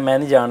ਖੜਦਾ ਹੈ, ਮੈਂ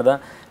ਨਹੀਂ ਜਾਣਦਾ,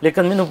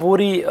 ਲੇਕਿਨ ਮੈਨੂੰ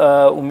ਪੂਰੀ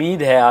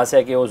ਉਮੀਦ ਹੈ, ਆਸ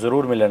ਹੈ ਕਿ ਉਹ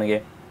ਜ਼ਰੂਰ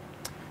ਮਿਲਣਗੇ।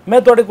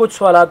 ਮੈਂ ਤੁਹਾਡੇ ਕੁਝ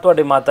ਸਵਾਲਾਤ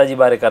ਤੁਹਾਡੇ ਮਾਤਾ ਜੀ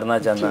ਬਾਰੇ ਕਰਨਾ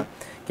ਚਾਹੁੰਦਾ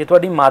ਕਿ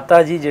ਤੁਹਾਡੀ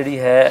ਮਾਤਾ ਜੀ ਜਿਹੜੀ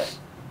ਹੈ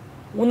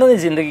ਉਹਨਾਂ ਦੀ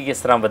ਜ਼ਿੰਦਗੀ ਕਿਸ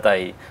ਤਰ੍ਹਾਂ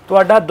ਬਤਾਈ।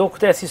 ਤੁਹਾਡਾ ਦੁੱਖ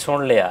ਤੇ ਅਸੀਂ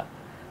ਸੁਣ ਲਿਆ,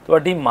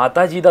 ਤੁਹਾਡੀ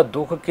ਮਾਤਾ ਜੀ ਦਾ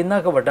ਦੁੱਖ ਕਿੰਨਾ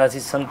ਕੁ ਵੱਡਾ ਸੀ।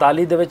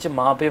 47 ਦੇ ਵਿੱਚ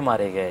ਮਾਂ ਪਿਓ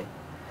ਮਾਰੇ ਗਏ,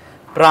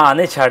 ਭਰਾ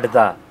ਨੇ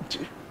ਛੱਡਤਾ,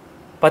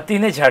 ਪਤੀ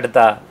ਨੇ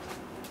ਛੱਡਤਾ,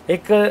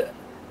 ਇੱਕ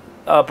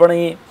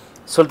ਆਪਣੀ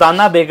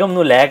ਸੁਲਤਾਨਾ ਬੇਗਮ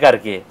ਨੂੰ ਲੈ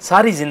ਕਰਕੇ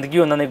ਸਾਰੀ ਜ਼ਿੰਦਗੀ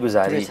ਉਹਨਾਂ ਨੇ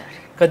ਗੁਜ਼ਾਰੀ।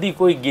 ਕਦੀ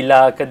ਕੋਈ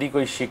ਗਿਲਾ, ਕਦੀ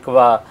ਕੋਈ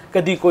ਸ਼ਿਕਵਾ,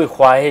 ਕਦੀ ਕੋਈ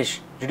ਖੁਆਇਸ਼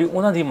ਜਿਹੜੀ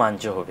ਉਹਨਾਂ ਦੀ ਮਨ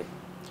 'ਚ ਹੋਵੇ।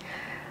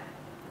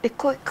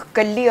 ਦੇਖੋ, ਇੱਕ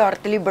ਇਕੱਲੀ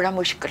ਔਰਤ ਲਈ ਬੜਾ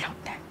ਮੁਸ਼ਕਿਲ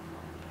ਹੁੰਦਾ ਹੈ,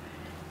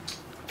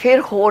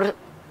 ਫਿਰ ਹੋਰ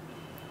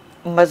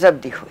ਮਜ਼ਹਬ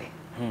ਦੀ ਹੋਏ,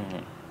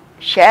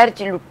 ਸ਼ਹਿਰ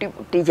 'ਚ ਲੁੱਟੀ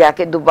ਪੁੱਟੀ ਜਾ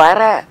ਕੇ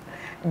ਦੁਬਾਰਾ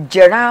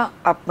ਜੜ੍ਹਾਂ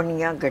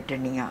ਆਪਣੀਆਂ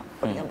ਗੱਡਣੀਆਂ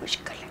ਬੜੀਆਂ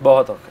ਮੁਸ਼ਕਿਲ ਹੈ,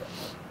 ਬਹੁਤ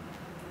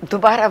ਔਖਾ।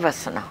 ਦੁਬਾਰਾ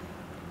ਵਸਣਾ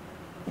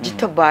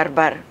ਜਿੱਥੋਂ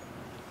ਬਾਰ-ਬਾਰ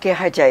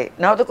ਕਿਹਾ ਜਾਏ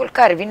ਨਾ, ਉਹਦੇ ਕੋਲ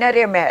ਘਰ ਵੀ ਨਾ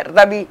ਰਿਹਾ, ਮਹਿਰ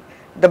ਦਾ ਵੀ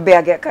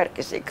ਦੱਬਿਆ ਗਿਆ ਘਰ,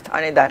 ਕਿਸੇ ਇੱਕ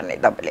ਥਾਣੇਦਾਰ ਨੇ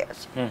ਦੱਬ ਲਿਆ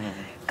ਸੀ।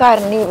 ਘਰ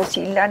ਨਹੀਂ,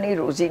 ਵਸੀਲਾ ਨਹੀਂ,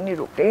 ਰੋਜ਼ੀ ਨਹੀਂ,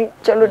 ਰੋਟੀ,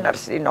 ਚਲੋ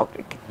ਨਰਸ ਦੀ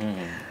ਨੌਕਰੀ ਕੀਤੀ।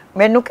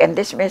 ਮੈਨੂੰ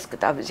ਕਹਿੰਦੇ ਸੀ, ਮੈਂ ਇਸ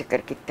ਕਿਤਾਬ ਵਿੱਚ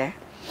ਜ਼ਿਕਰ ਕੀਤਾ ਹੈ,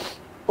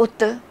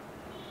 ਉੱਤ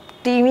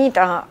ਤੀਵੀਂ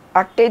ਤਾਂ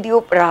ਆਟੇ ਦੀ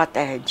ਉਹ ਪਰਾਤ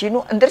ਹੈ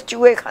ਜਿਹਨੂੰ ਅੰਦਰ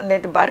ਚੂਹੇ ਖਾਂਦੇ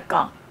ਤੇ ਬਾਹਰ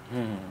ਕਾਂ।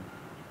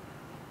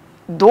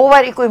 2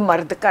 ਵਾਰੀ ਕੋਈ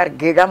ਮਰਦ ਘਰ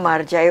ਗੇੜਾ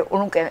ਮਾਰ ਜਾਏ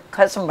ਉਹਨੂੰ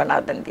ਖਸਮ ਬਣਾ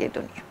ਦਿੰਦੀ ਹੈ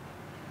ਦੁਨੀਆ।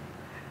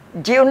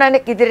 ਜੇ ਉਹਨਾਂ ਨੇ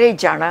ਕਿਧਰੇ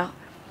ਜਾਣਾ,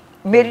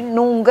 ਮੇਰੀ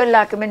ਨੂੰ ਉਂਗਲ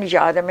ਲਾ ਕੇ, ਮੈਨੂੰ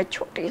ਯਾਦ ਹੈ ਮੈਂ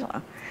ਛੋਟੀ ਸਾਂ,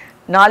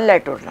 ਨਾਲ ਲੈ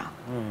ਟੁਰਨਾ,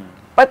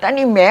 ਪਤਾ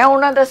ਨਹੀਂ ਮੈਂ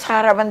ਉਹਨਾਂ ਦਾ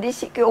ਸਹਾਰਾ ਬੰਦੀ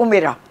ਸੀ ਕਿ ਉਹ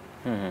ਮੇਰਾ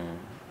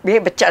ਵੀ ਇਹ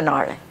ਬੱਚਾ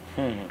ਨਾਲ ਹੈ।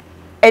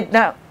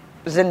 ਏਦਾਂ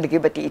ਜ਼ਿੰਦਗੀ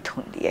ਬਤੀਤ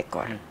ਹੁੰਦੀ ਹੈ ਇੱਕ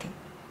ਔਰਤ ਦੀ।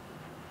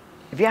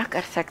 ਵਿਆਹ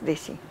ਕਰ ਸਕਦੇ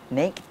ਸੀ,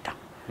 ਨਹੀਂ ਕੀਤਾ,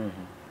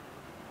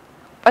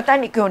 ਪਤਾ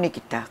ਨਹੀਂ ਕਿਉਂ ਨਹੀਂ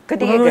ਕੀਤਾ।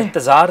 ਕਦੀ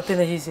ਇੰਤਜ਼ਾਰ ਤੇ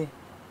ਨਹੀਂ ਸੀ,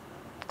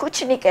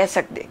 ਕੁਛ ਨਹੀਂ ਕਹਿ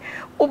ਸਕਦੇ।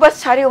 ਉਹ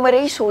ਬਸ ਸਾਰੀ ਉਮਰ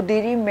ਹੀ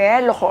ਸੋਚਦੀ ਰਹੀ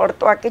ਮੈਂ ਲਾਹੌਰ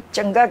ਤੋਂ ਆ ਕੇ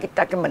ਚੰਗਾ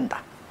ਕੀਤਾ ਕਿ ਮੰਦਾ,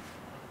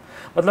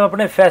 ਮਤਲਬ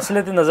ਆਪਣੇ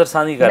ਫੈਸਲੇ ਤੇ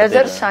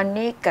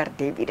ਨਜ਼ਰਸਾਨੀ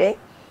ਕਰਦੇ ਵੀ ਰਹੇ।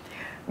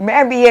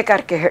 ਮੈਂ BA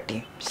ਕਰਕੇ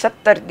ਹਟੀ,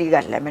 70 ਦੀ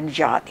ਗੱਲ ਹੈ, ਮੈਨੂੰ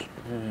ਯਾਦ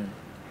ਹੈ।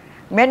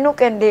 ਮੈਨੂੰ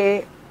ਕਹਿੰਦੇ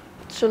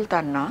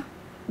ਸੁਲਤਾਨਾ,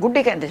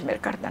 ਗੁੱਡੀ ਕਹਿੰਦੇ ਸੀ, ਮੇਰੇ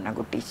ਘਰ ਦਾ ਨਾਂ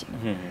ਗੁੱਡੀ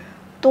ਸੀ,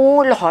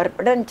 ਤੂੰ ਲਾਹੌਰ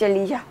ਪੜ੍ਹਨ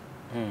ਚਲੀ ਜਾ।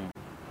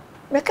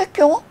 ਮੈਂ ਕਿਹਾ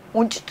ਕਿਉਂ?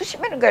 ਉਂਝ ਤੁਸੀਂ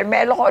ਮੈਨੂੰ ਘਰ,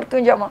 ਮੈਂ ਲਾਹੌਰ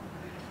ਕਿਉਂ ਜਾਵਾਂ,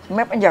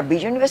 ਮੈਂ ਪੰਜਾਬੀ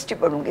ਯੂਨੀਵਰਸਿਟੀ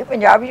ਪੜ੍ਹੂੰਗੀ,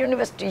 ਪੰਜਾਬ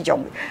ਯੂਨੀਵਰਸਿਟੀ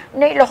ਜਾਊਂਗੀ।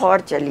 ਨਹੀਂ,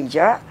 ਲਾਹੌਰ ਚਲੀ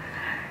ਜਾ।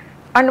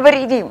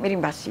 ਅਨਵਰੀ ਦੀ ਮੇਰੀ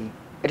ਮਾਸੀ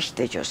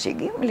ਰਿਸ਼ਤੇ 'ਚੋਂ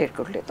ਸੀਗੀ,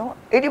 ਮਲੇਰਕੋਟਲੇ ਤੋਂ,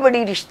 ਇਹਦੀ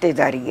ਬੜੀ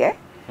ਰਿਸ਼ਤੇਦਾਰੀ ਹੈ,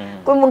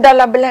 ਕੋਈ ਮੁੰਡਾ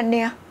ਲੱਭ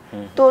ਲੈਂਦੇ ਆ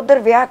ਤੂੰ ਉੱਧਰ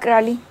ਵਿਆਹ ਕਰਾ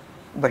ਲਈ,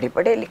 ਬੜੇ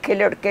ਪੜ੍ਹੇ ਲਿਖੇ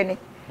ਲੜਕੇ ਨੇ।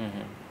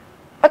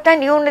 ਪਤਾ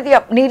ਨਹੀਂ ਉਹਨਾਂ ਦੀ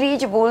ਆਪਣੀ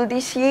ਰੀਝ ਬੋਲਦੀ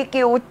ਸੀ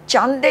ਕਿ ਉਹ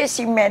ਚਾਹੁੰਦੇ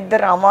ਸੀ ਮੈਂ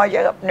ਇੱਧਰ ਆਵਾਂ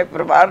ਜਾਂ ਆਪਣੇ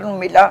ਪਰਿਵਾਰ ਨੂੰ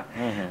ਮਿਲਾਂ,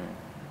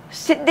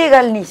 ਸਿੱਧੀ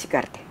ਗੱਲ ਨਹੀਂ ਸੀ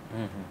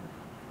ਕਰਦੇ।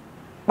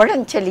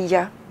 ਪੜ੍ਹਨ ਚਲੀ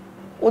ਜਾ,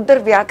 ਉੱਧਰ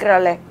ਵਿਆਹ ਕਰਾ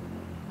ਲੈ,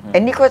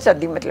 ਇੰਨੀ ਕੁ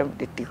ਸਾਡੀ ਮਤਲਬ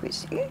ਦਿੱਤੀ ਹੋਈ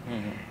ਸੀ।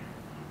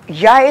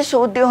 ਜਾਂ ਇਹ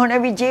ਸੋਚਦੇ ਹੋਣੇ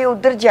ਵੀ ਜੇ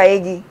ਉੱਧਰ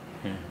ਜਾਏਗੀ,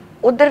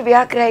 ਉੱਧਰ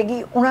ਵਿਆਹ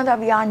ਕਰਾਏਗੀ, ਉਹਨਾਂ ਦਾ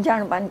ਵੀ ਆਣ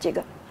ਜਾਣ ਬਣ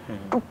ਜਾਏਗਾ,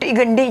 ਟੁੱਟੀ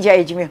ਗੰਢੀ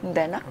ਜਾਏ ਜਿਵੇਂ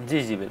ਹੁੰਦਾ ਨਾ।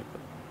 ਜੀ ਜੀ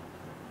ਬਿਲਕੁਲ।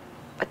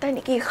 ਪਤਾ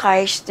ਨਹੀਂ ਕੀ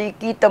ਖਾਹਿਸ਼ ਸੀ,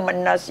 ਕੀ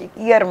ਤਮੰਨਾ ਸੀ,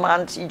 ਕੀ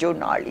ਅਰਮਾਨ ਸੀ ਜੋ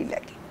ਨਾਲ ਹੀ ਲੈ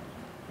ਗਈ।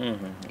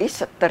 ਇਹ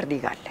 70 ਦੀ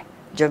ਗੱਲ ਹੈ,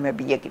 ਜੋ ਮੈਂ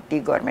BA ਕੀਤੀ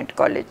ਗਵਰਨਮੈਂਟ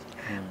ਕਾਲਜ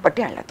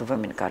ਪਟਿਆਲਾ ਤੋਂ,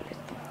 ਵੂਮਨ ਕਾਲਜ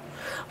ਤੋਂ।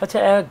 ਅੱਛਾ,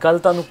 ਇਹ ਗੱਲ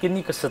ਤੁਹਾਨੂੰ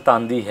ਕਿੰਨੀ ਕੁ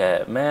ਸਤਾਉਂਦੀ ਹੈ?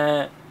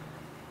 ਮੈਂ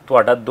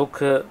ਤੁਹਾਡਾ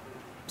ਦੁੱਖ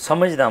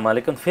ਸਮਝਦਾ ਵਾਂ,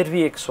 ਲੇਕਿਨ ਫਿਰ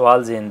ਵੀ ਇੱਕ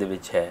ਸਵਾਲ ਜ਼ਿਹਨ ਦੇ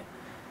ਵਿੱਚ ਹੈ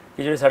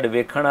ਕਿ ਜਿਹੜੇ ਸਾਡੇ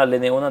ਵੇਖਣ ਵਾਲੇ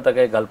ਨੇ ਉਹਨਾਂ ਤੱਕ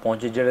ਇਹ ਗੱਲ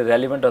ਪਹੁੰਚੇ, ਜਿਹੜੇ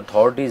ਰੈਲੀਵੈਂਟ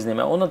ਅਥਾਰਟੀਜ਼ ਨੇ,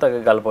 ਮੈਂ ਉਹਨਾਂ ਤੱਕ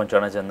ਇਹ ਗੱਲ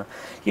ਪਹੁੰਚਾਉਣਾ ਚਾਹੁੰਦਾ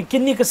ਕਿ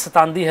ਕਿੰਨੀ ਕੁ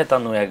ਸਤਾਉਂਦੀ ਹੈ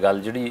ਤੁਹਾਨੂੰ ਇਹ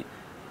ਗੱਲ, ਜਿਹੜੀ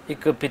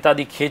ਇੱਕ ਪਿਤਾ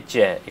ਦੀ ਖਿੱਚ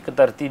ਹੈ, ਇੱਕ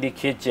ਧਰਤੀ ਦੀ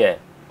ਖਿੱਚ ਹੈ,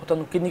 ਉਹ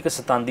ਤੁਹਾਨੂੰ ਕਿੰਨੀ ਕੁ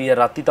ਸਤਾਉਂਦੀ ਹੈ?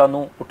 ਰਾਤੀ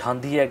ਤੁਹਾਨੂੰ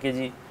ਉਠਾਉਂਦੀ ਹੈ ਕਿ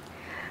ਜੀ?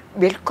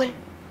 ਬਿਲਕੁਲ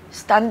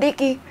ਸਤਾਉਂਦੀ।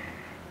 ਕਿ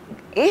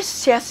ਇਹ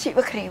ਸਿਆਸੀ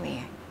ਵਖਰੇਵੀਂ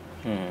ਹੈ।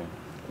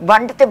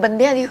 ਵੰਡ ਤੇ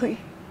ਬੰਦਿਆਂ ਦੀ ਹੋਈ,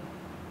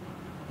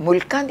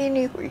 ਮੁਲਕਾਂ ਦੀ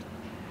ਨਹੀਂ ਹੋਈ।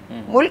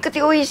 ਮੁਲਕ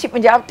ਤੇ ਉਹੀ ਸੀ,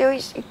 ਪੰਜਾਬ ਤੇ ਉਹੀ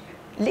ਸੀ,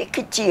 ਲਿਖ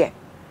ਖਿੱਚੀ ਹੈ।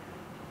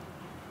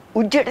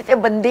 ਉਜੜ ਤੇ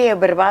ਬੰਦੇ ਹੈ,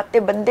 ਬਰਬਾਦ ਤੇ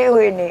ਬੰਦੇ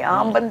ਹੋਏ ਨੇ,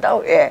 ਆਮ ਬੰਦਾ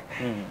ਹੋਇਆ ਹੈ,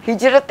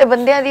 ਹਿਜਰਤ ਤੇ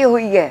ਬੰਦਿਆਂ ਦੀ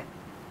ਹੋਈ ਹੈ।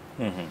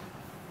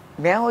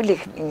 ਮੈਂ ਉਹ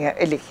ਲਿਖਣੀ ਹੈ,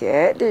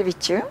 ਲਿਖਿਆ ਇਹਦੇ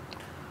ਵਿੱਚ,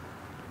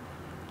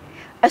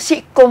 ਅਸੀਂ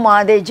ਇੱਕੋ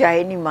ਮਾਂ ਦੇ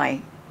ਜਾਏ ਨਹੀਂ ਮਾਏ।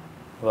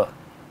 ਵਾਹ।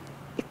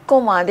 ਇੱਕੋ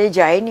ਮਾਂ ਦੇ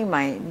ਜਾਏ ਨਹੀਂ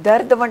ਮਾਏ,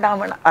 ਦਰਦ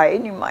ਵੰਡਾਵਣ ਆਏ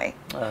ਨਹੀਂ ਮਾਏ।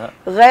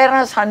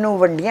 ਗੈਰਾਂ ਸਾਨੂੰ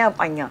ਵੰਡੀਆਂ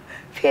ਪਾਈਆਂ,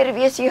 ਫਿਰ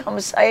ਵੀ ਅਸੀਂ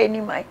ਹਮਸਾਏ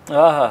ਨਹੀਂ ਮਾਏ।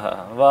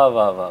 ਵਾਹ ਵਾਹ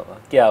ਵਾਹ ਵਾਹ,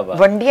 ਕੀ ਬਾਤ।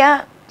 ਵੰਡੀਆਂ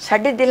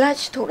ਸਾਡੇ ਦਿਲਾਂ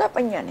 'ਚ ਥੋੜਾ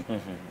ਪਈਆਂ ਨੇ।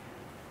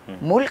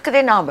 ਮੁਲਕ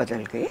ਦੇ ਨਾਂ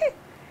ਬਦਲ ਗਏ,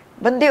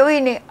 ਬੰਦੇ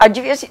ਉਹੀ ਨੇ। ਅੱਜ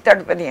ਵੀ ਅਸੀਂ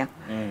ਤੜਪਦੇ ਹਾਂ,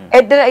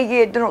 ਇੱਧਰ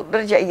ਆਈਏ, ਇੱਧਰ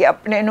ਉੱਧਰ ਜਾਈਏ,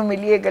 ਆਪਣੇ ਨੂੰ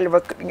ਮਿਲੀਏ,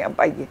 ਗਲਵੱਕੜੀਆਂ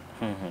ਪਾਈਏ।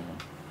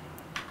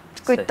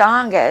 ਕੋਈ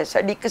ਤਾਂਗ ਹੈ,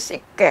 ਸਾਡੀ ਇੱਕ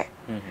ਸਿੱਕ ਹੈ,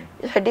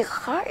 ਸਾਡੀ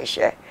ਖਾਹਿਸ਼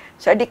ਹੈ,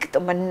 ਸਾਡੀ ਇੱਕ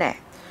ਤਮੰਨਾ ਹੈ।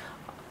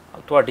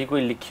 ਤੁਹਾਡੀ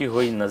ਕੋਈ ਲਿਖੀ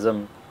ਹੋਈ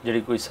ਨਜ਼ਮ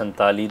ਜਿਹੜੀ ਕੋਈ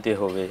 47 ਤੇ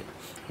ਹੋਵੇ,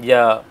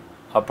 ਜਾਂ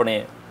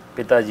ਆਪਣੇ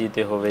ਪਿਤਾ ਜੀ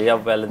ਤੇ ਹੋਵੇ, ਜਾਂ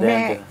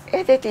ਵੈਲਦੈਨ ਤੇ?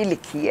 ਇਹਦੇ ਤੇ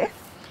ਲਿਖੀ ਹੈ,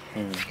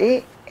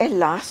 ਇਹ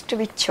ਲਾਸਟ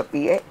ਵਿੱਚ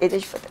ਛਪੀ ਹੈ। ਇਹਦੇ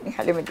 'ਚ ਪਤਾ ਨਹੀਂ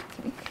ਹਾਲੇ ਮੈਂ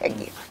ਲਿਖੀ ਨਹੀਂ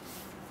ਹੈਗੀ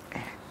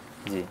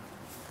ਜੀ।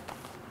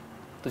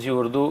 ਤੁਸੀਂ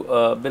ਉਰਦੂ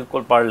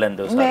ਬਿਲਕੁਲ ਪੜ੍ਹ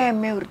ਲੈਂਦੇ ਹੋ?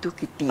 ਮੈਂ ਉਰਦੂ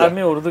ਕੀਤੀ ਹੈ।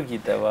 ਮੈਂ ਉਰਦੂ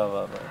ਕੀਤਾ। ਵਾਹ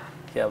ਵਾਹ ਵਾਹ,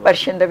 ਕੀ ਬਾਤ।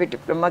 ਪਰਸ਼ੀਅਨ ਦਾ ਵੀ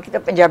ਡਿਪਲੋਮਾ ਕੀਤਾ,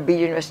 ਪੰਜਾਬੀ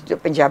ਯੂਨੀਵਰਸਿਟੀ ਤੋਂ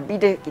ਪੰਜਾਬੀ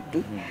ਦੇ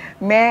ਕੀਤੀ।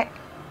 ਮੈਂ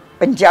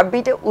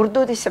ਪੰਜਾਬੀ ਤੇ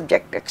ਉਰਦੂ ਦੀ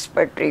ਸਬਜੈਕਟ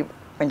ਐਕਸਪਰਟ ਰਹੀ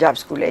ਪੰਜਾਬ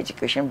ਸਕੂਲ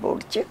ਐਜੂਕੇਸ਼ਨ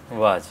ਬੋਰਡ 'ਚ।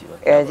 ਵਾਹ ਜੀ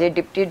ਵਾਹ। ਐਜ਼ ਏ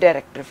ਡਿਪਟੀ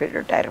ਡਾਇਰੈਕਟਰ ਫਿਰ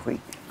ਰਿਟਾਇਰ ਹੋਈ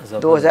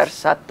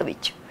 2007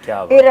 ਵਿੱਚ।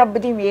 ਬਾਤ। ਇਹ ਰੱਬ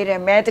ਦੀ ਮਿਹਰ ਹੈ।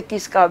 ਮੈਂ ਤਾਂ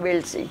ਕਿਸ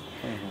ਕਾਬਿਲ ਸੀ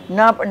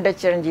ਨਾ। ਪੰਡਿਤ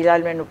ਚਰਨਜੀਤ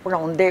ਲਾਲ ਮੈਨੂੰ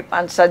ਪੜ੍ਹਾਉਂਦੇ,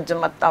 5-7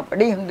 ਜਮਾਤਾਂ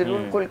ਪੜ੍ਹੀ ਹੁੰਦੀ,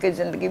 ਰੁਲ ਖੁੱਲ ਕੇ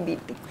ਜ਼ਿੰਦਗੀ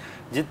ਬੀਤੀ।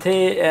 ਜਿੱਥੇ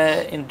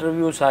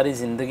ਇੰਟਰਵਿਊ ਸਾਰੀ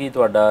ਜ਼ਿੰਦਗੀ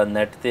ਤੁਹਾਡਾ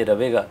ਨੈੱਟ ਤੇ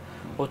ਰਹੇਗਾ,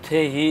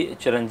 ਉੱਥੇ ਹੀ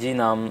ਚਰਨਜੀਤ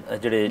ਨਾਮ,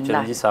 ਜਿਹੜੇ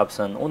ਚਰਨਜੀਤ ਸਾਹਿਬ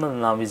ਸਨ, ਉਹਨਾਂ ਦਾ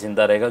ਨਾਮ ਵੀ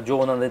ਜ਼ਿੰਦਾ ਰਹੇਗਾ, ਜੋ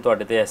ਉਹਨਾਂ ਨੇ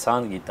ਤੁਹਾਡੇ ਤੇ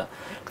ਅਹਿਸਾਨ ਕੀਤਾ।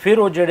 ਫਿਰ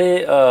ਉਹ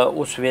ਜਿਹੜੇ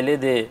ਉਸ ਵੇਲੇ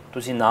ਦੇ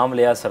ਤੁਸੀਂ ਨਾਮ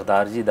ਲਿਆ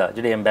ਸਰਦਾਰ ਜੀ ਦਾ,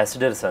 ਜਿਹੜੇ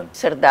ਐਂਬੈਸਡਰ ਸਨ,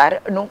 ਸਰਦਾਰ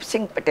ਅਨੂਪ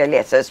ਸਿੰਘ ਪਟੇਲ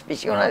ਐਸਐਸਪੀ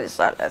ਸੀ, ਉਹਨਾਂ ਦੇ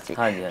ਸਾਲਾ ਸੀ,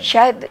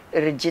 ਸ਼ਾਇਦ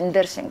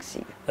ਰਜਿੰਦਰ ਸਿੰਘ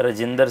ਸੀ,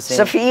 ਰਜਿੰਦਰ ਸਿੰਘ,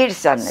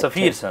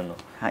 ਸਫੀਰ ਸਨ।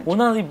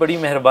 ਉਹਨਾਂ ਦੀ ਬੜੀ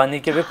ਮਿਹਰਬਾਨੀ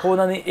ਕਿ ਵੇਖੋ,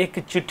 ਉਹਨਾਂ ਨੇ ਇੱਕ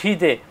ਚਿੱਠੀ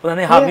ਤੇ ਉਹਨਾਂ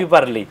ਨੇ ਹਾਮੀ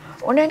ਭਰ ਲਈ।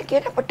 ਉਹਨਾਂ ਨੇ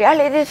ਕਿਹਾ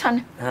ਪਟਿਆਲੇ ਦੇ ਸਨ।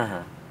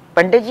 ਹਾਂ,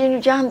 ਪੰਡਿਤ ਜੀ ਨੂੰ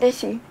ਜਾਣਦੇ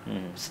ਸੀ।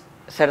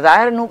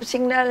 ਸਰਦਾਰ ਅਨੂਪ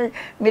ਸਿੰਘ ਨਾਲ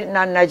ਮੇਰੇ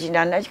ਨਾਨਾ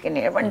ਜੀ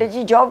ਕਿੰਨੇ ਪੰਡਿਤ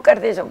ਜੀ ਜੌਬ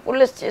ਕਰਦੇ ਸਨ,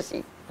 ਪੁਲਿਸ 'ਚ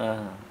ਸੀ।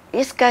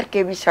 ਇਸ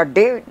ਕਰਕੇ ਵੀ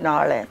ਸਾਡੇ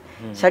ਨਾਲ ਹੈ,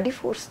 ਸਾਡੀ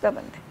ਫੋਰਸ ਦਾ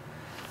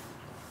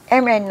ਬੰਦਾ।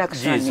 ਇਹ ਮੈਂ ਇੰਨਾ ਕੁ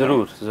ਜੀ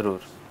ਜ਼ਰੂਰ ਜ਼ਰੂਰ।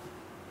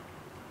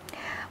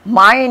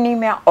 ਮਾਏ ਨਹੀਂ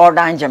ਮੈਂ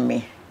ਔੜਾਂ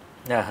ਜੰਮੀ,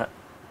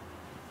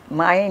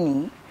 ਮਾਏ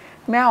ਨਹੀਂ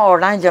ਮੈਂ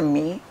ਔੜਾਂ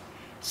ਜੰਮੀ,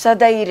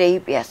 ਸਦਾ ਹੀ ਰਹੀ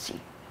ਪਿਆਸੀ।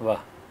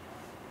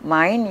 ਵਾਹ।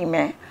 ਮਾਏ ਨਹੀਂ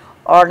ਮੈਂ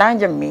ਔੜਾਂ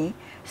ਜੰਮੀ,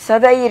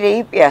 ਸਦਾ ਹੀ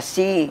ਰਹੀ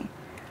ਪਿਆਸੀ।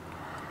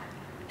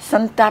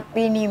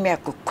 ਸੰਤਾਪੀ ਨਹੀਂ ਮੈਂ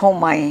ਕੁੱਖੋਂ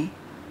ਮਾਏ,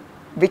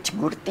 ਵਿੱਚ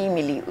ਗੁੜਤੀ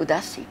ਮਿਲੀ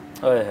ਉਦਾਸੀ।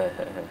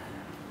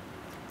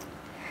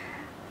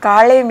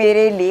 ਕਾਲੇ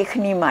ਮੇਰੇ ਲੇਖ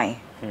ਨਹੀਂ ਮਾਏ,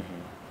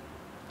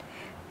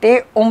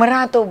 ਤੇ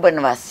ਉਮਰਾਂ ਤੋਂ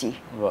ਬਨਵਾਸੀ।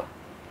 ਵਾਹ।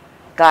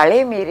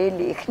 ਕਾਲੇ ਮੇਰੇ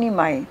ਲੇਖ ਨਹੀਂ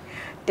ਮਾਏ,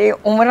 ਤੇ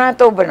ਉਮਰਾਂ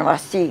ਤੋਂ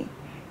ਬਨਵਾਸੀ।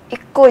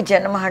 ਇੱਕੋ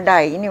ਜਨਮ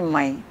ਹੰਢਾਈ ਨਹੀਂ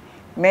ਮਾਏ,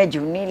 ਮੈਂ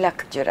ਜੂਨੀ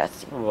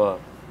 184। ਵਾਹ।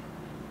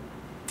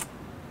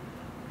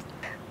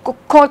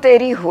 ਕੁੱਖੋਂ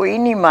ਤੇਰੀ ਹੋਈ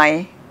ਨਹੀਂ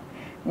ਮਾਏ,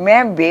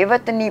 ਮੈਂ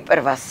ਬੇਵਤਨੀ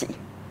ਪ੍ਰਵਾਸੀ।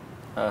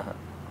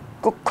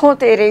 ਕੁੱਖੋਂ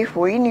ਤੇਰੇ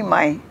ਹੋਈ ਨਹੀਂ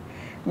ਮਾਏ,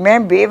 ਮੈਂ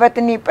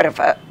ਬੇਵਤਨੀ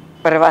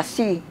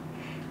ਪ੍ਰਵਾਸੀ।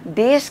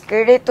 ਦੇਸ਼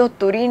ਕਿਹੜੇ ਤੋਂ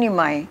ਤੁਰੀ ਨਹੀਂ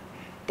ਮਾਏ,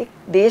 ਤੇ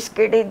ਦੇਸ਼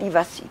ਕਿਹੜੇ ਦੀ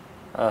ਵਾਸੀ।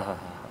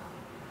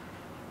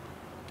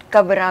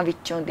 ਕਬਰਾਂ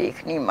ਵਿੱਚੋਂ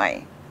ਦੇਖ ਨਹੀਂ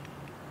ਮਾਏ,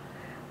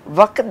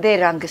 ਵਕਤ ਦੇ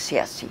ਰੰਗ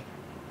ਸਿਆਸੀ।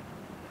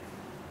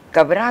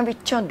 ਕਬਰਾਂ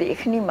ਵਿੱਚੋਂ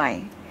ਦੇਖ ਨਹੀਂ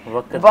ਮਾਏ,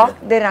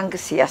 ਵਕਤ ਦੇ ਰੰਗ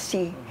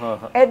ਸਿਆਸੀ।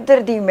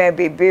 ਇੱਧਰ ਦੀ ਮੈਂ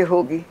ਬੇਬੇ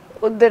ਹੋ ਗਈ,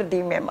 ਉੱਧਰ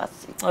ਦੀ ਮੈਂ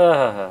ਮਾਸੀ।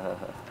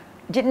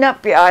 ਜਿੰਨਾ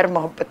ਪਿਆਰ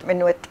ਮੁਹੱਬਤ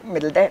ਮੈਨੂੰ ਇੱਥੇ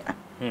ਮਿਲਦਾ ਹੈ ਨਾ,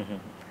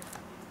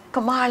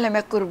 ਕਮਾਲ ਹੈ।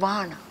 ਮੈਂ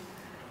ਕੁਰਬਾਨ,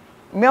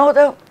 ਮੈਂ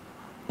ਉਹਦਾ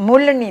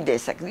ਮੁੱਲ ਨਹੀਂ ਦੇ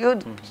ਸਕਦੀ, ਉਹ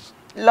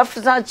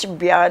ਲਫ਼ਜ਼ਾਂ 'ਚ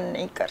ਬਿਆਨ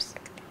ਨਹੀਂ ਕਰ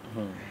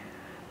ਸਕਦੀ।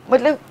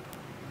 ਮਤਲਬ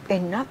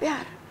ਇੰਨਾ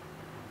ਪਿਆਰ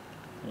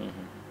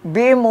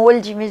ਬੇਮੋਲ,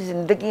 ਜਿਵੇਂ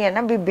ਜ਼ਿੰਦਗੀ ਹੈ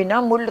ਨਾ, ਵੀ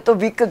ਬਿਨਾਂ ਮੁੱਲ ਤੋਂ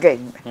ਵਿਕ ਗਈ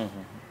ਮੈਂ।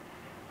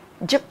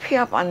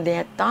 ਜੱਫੀਆਂ ਪਾਉਂਦੇ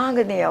ਆ,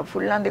 ਤਾਂਗਦੇ ਆ,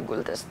 ਫੁੱਲਾਂ ਦੇ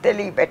ਗੁਲਦਸਤੇ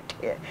ਲਈ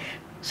ਬੈਠੇ ਆ।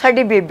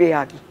 ਸਾਡੀ ਬੇਬੇ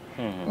ਆ ਗਈ,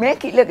 ਮੈਂ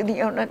ਕੀ ਲੱਗਦੀ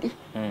ਹਾਂ ਉਹਨਾਂ ਦੀ,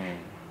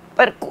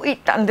 ਪਰ ਕੋਈ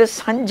ਤੰਦ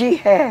ਸਾਂਝੀ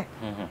ਹੈ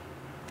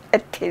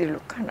ਇੱਥੇ ਦੇ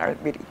ਲੋਕਾਂ ਨਾਲ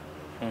ਮੇਰੀ।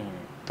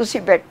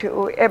 ਤੁਸੀਂ ਬੈਠੇ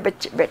ਹੋ, ਇਹ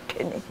ਬੱਚੇ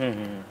ਬੈਠੇ ਨੇ,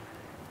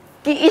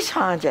 ਕਿ ਇਹ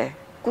ਸਾਂਝ ਹੈ,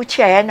 ਕੁਛ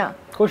ਹੈ ਨਾ,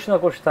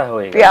 ਕੁਛ ਤਾਂ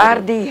ਹੋਏਗਾ, ਪਿਆਰ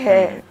ਦੀ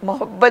ਹੈ,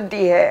 ਮੁਹੱਬਤ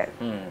ਦੀ ਹੈ।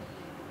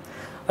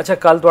 ਅੱਛਾ,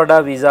 ਕੱਲ ਤੁਹਾਡਾ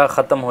ਵੀਜ਼ਾ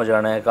ਖਤਮ ਹੋ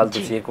ਜਾਣਾ ਹੈ, ਕੱਲ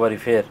ਤੁਸੀਂ ਇੱਕ ਵਾਰੀ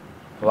ਫਿਰ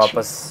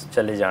ਵਾਪਸ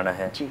ਚਲੇ ਜਾਣਾ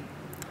ਹੈ।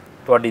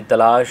 ਤੁਹਾਡੀ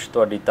ਤਲਾਸ਼,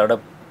 ਤੁਹਾਡੀ ਤੜਪ,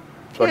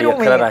 ਤੁਹਾਡੀ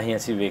ਅੱਖਰਾਂ ਰਾਹੀਂ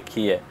ਅਸੀਂ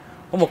ਵੇਖੀ ਹੈ,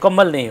 ਉਹ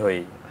ਮੁਕੰਮਲ ਨਹੀਂ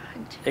ਹੋਈ।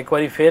 ਇੱਕ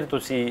ਵਾਰੀ ਫਿਰ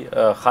ਤੁਸੀਂ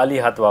ਖਾਲੀ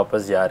ਹੱਥ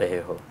ਵਾਪਸ ਜਾ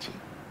ਰਹੇ ਹੋ।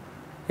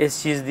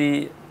 ਇਸ ਚੀਜ਼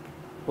ਦੀ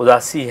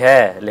ਉਦਾਸੀ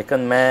ਹੈ,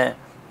 ਲੇਕਿਨ ਮੈਂ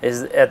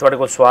ਇਹ ਤੁਹਾਡੇ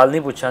ਕੋਲ ਸਵਾਲ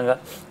ਨਹੀਂ ਪੁੱਛਾਂਗਾ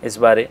ਇਸ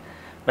ਬਾਰੇ।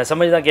 ਮੈਂ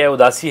ਸਮਝਦਾ ਕਿ ਇਹ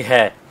ਉਦਾਸੀ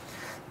ਹੈ।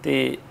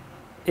 ਅਤੇ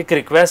ਇੱਕ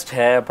ਰਿਕੁਐਸਟ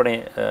ਹੈ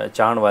ਆਪਣੇ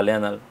ਚਾਹਣ ਵਾਲਿਆਂ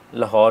ਨਾਲ।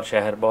 ਲਾਹੌਰ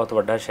ਸ਼ਹਿਰ ਬਹੁਤ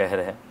ਵੱਡਾ ਸ਼ਹਿਰ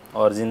ਹੈ,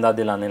 ਔਰ ਜ਼ਿੰਦਾ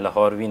ਦਿਲਾਂ ਨੇ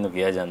ਲਾਹੌਰ ਵੀ ਨੂੰ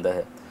ਕਿਹਾ ਜਾਂਦਾ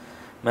ਹੈ।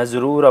 मैं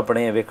ज़रूर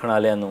अपने वेखण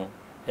वालियां नूं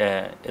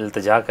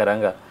इल्तजा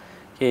करांगा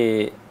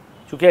कि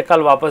चूँकि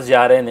कल वापस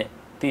जा रहे ने,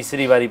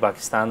 तीसरी बारी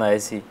पाकिस्तान आए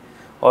सी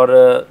और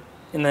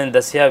इन्होंने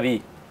दसिया भी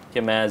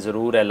कि मैं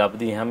ज़रूर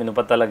लभदी हाँ। मैनूं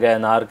पता लगा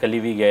अनारकली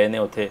भी गए ने,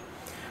 उत्थे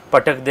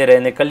भटकते रहे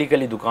ने, कली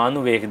कली दुकान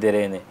नूं वेखदे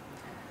रहे ने।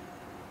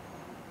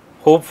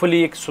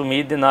 होपफुली एक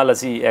उम्मीद दे नाल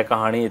असीं यह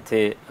कहानी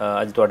इत्थे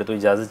अज तुहाडे तो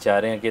इजाज़त चाह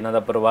रहे हैं कि इन्हां दा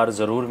परिवार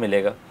ज़रूर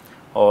मिलेगा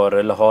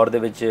और लाहौर दे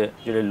विच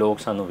जिहड़े लोग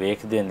सानूं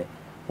वेखदे ने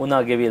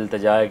उन्हां अगे भी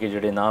इल्तजा है कि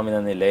जिहड़े नाम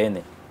इन्हां ने लए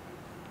ने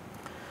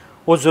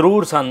वो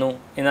ज़रूर सानूं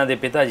इन्हां दे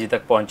पिता जी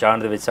तक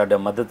पहुँचाउण दे विच साडी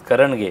मदद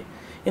करनगे।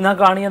 इन्हां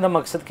कहानियां दा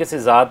मकसद किसी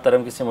ज़ात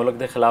धर्म किसी मुल्क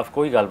के खिलाफ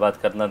कोई गलबात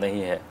करना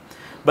नहीं है,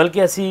 बल्कि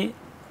असी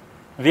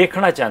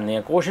वेखना चाहते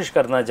हैं, कोशिश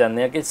करना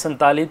चाहते हैं कि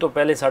 47 तो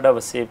पहले साडा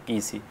वसेब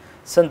की सी,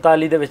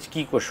 47 दे विच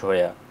की कुछ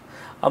होया।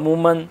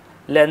 अमूमन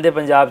लैंदे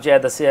पंजाब च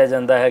दसिया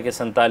जाता है कि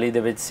 47 दे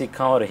विच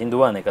सिखां और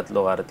हिंदुआं ने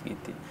कत्लो गारत की,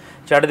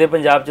 चढ़दे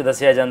पंजाब च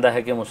दसिया जाता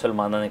है कि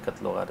मुसलमानों ने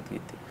कत्लो गारत की।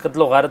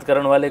 कत्लो गारत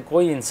करने वाले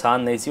कोई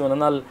इंसान नहीं सी, उन्हां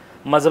नाल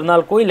मज़हब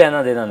नाल कोई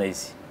लेना देना नहीं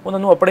सी,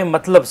 उन्हां नूं अपने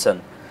मतलब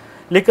सन।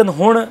 लेकिन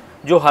हुण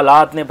जो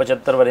हालात ने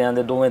 75 वरियां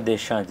दे दोवें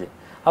देशां 'च,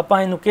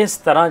 आपां इनू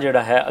किस तरह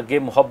जिहड़ा है अगे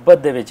मुहब्बत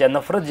दे विच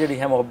नफरत जिहड़ी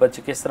है मुहब्बत 'च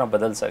किस तरह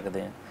बदल सकते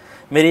हैं।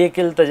 मेरी एक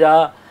इल्तजा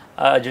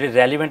जिहड़ी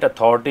रैलीवेंट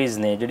अथॉरिटीज़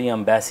ने, जिहड़ी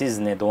अंबैसीज़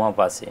ने दोवां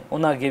पासे,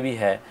 उन्हां अगे भी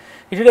है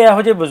कि जिहड़े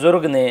इहो जिहे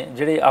बजुर्ग ने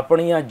जिहड़े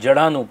अपणियां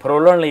जड़ां नूं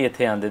फरोलण लई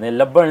इत्थे आंदे ने,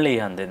 लभण लई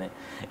आंदे ने,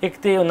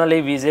 एक तो उन्हां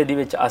लई वीज़े दी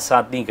विच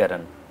आसानी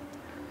करन।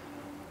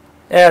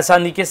 यह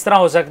आसानी किस तरह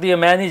हो सकती है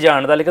मैं नहीं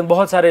जानता, लेकिन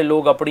बहुत सारे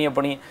लोग अपनी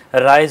अपनी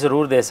राय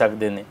ज़रूर दे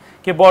सकते हैं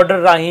कि बॉर्डर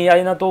राही या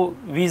इन्हां तो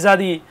वीज़ा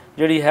की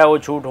जिहड़ी है वो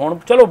छूट होण।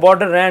 चलो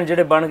बॉर्डर रहन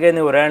जिहड़े बन गए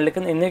ने वो रहन,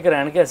 लेकिन इन्ने क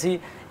रहन कि असी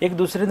एक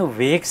दूसरे नूं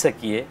वेख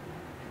सकीए,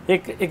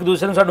 एक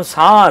दूसरे नूं सानूं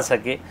साह आ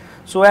सके।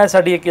 सो यह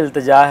साडी एक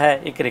इल्तजा है,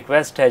 एक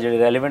रिक्वेस्ट है जिहड़ी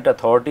रैलीवेंट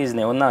अथॉरिटीज़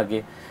ने उन्हां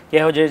अगे कि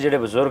इहो जिहे जिहड़े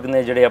बजुर्ग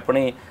ने जिहड़े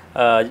अपनी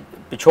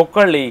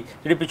पिछोकड़ लई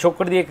जिहड़ी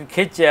पिछोकड़ दी एक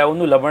खिच है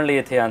उन्हूं लभण लई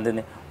इत्थे आंदे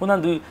ने,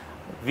 उन्हां दी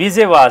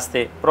वीज़े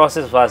वास्ते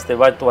प्रोसैस वास्ते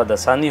वध तो वध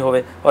आसानी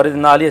होवे। और इहदे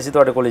नाल ही असीं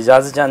तुहाडे कोल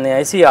इजाज़त चाहुंदे हां,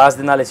 इसी आस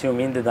दे नाल, इसी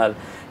उम्मीद दे नाल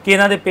कि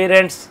इन्हां दे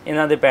पेरेंट्स,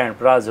 इन्हां दे भैण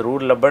भरा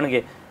ज़रूर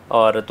लभणगे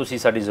और तुसीं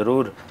साडी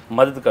ज़रूर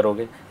मदद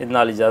करोगे। इहदे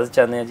नाल इजाज़त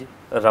चाहुंदे हां जी,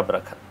 रब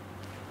रखा।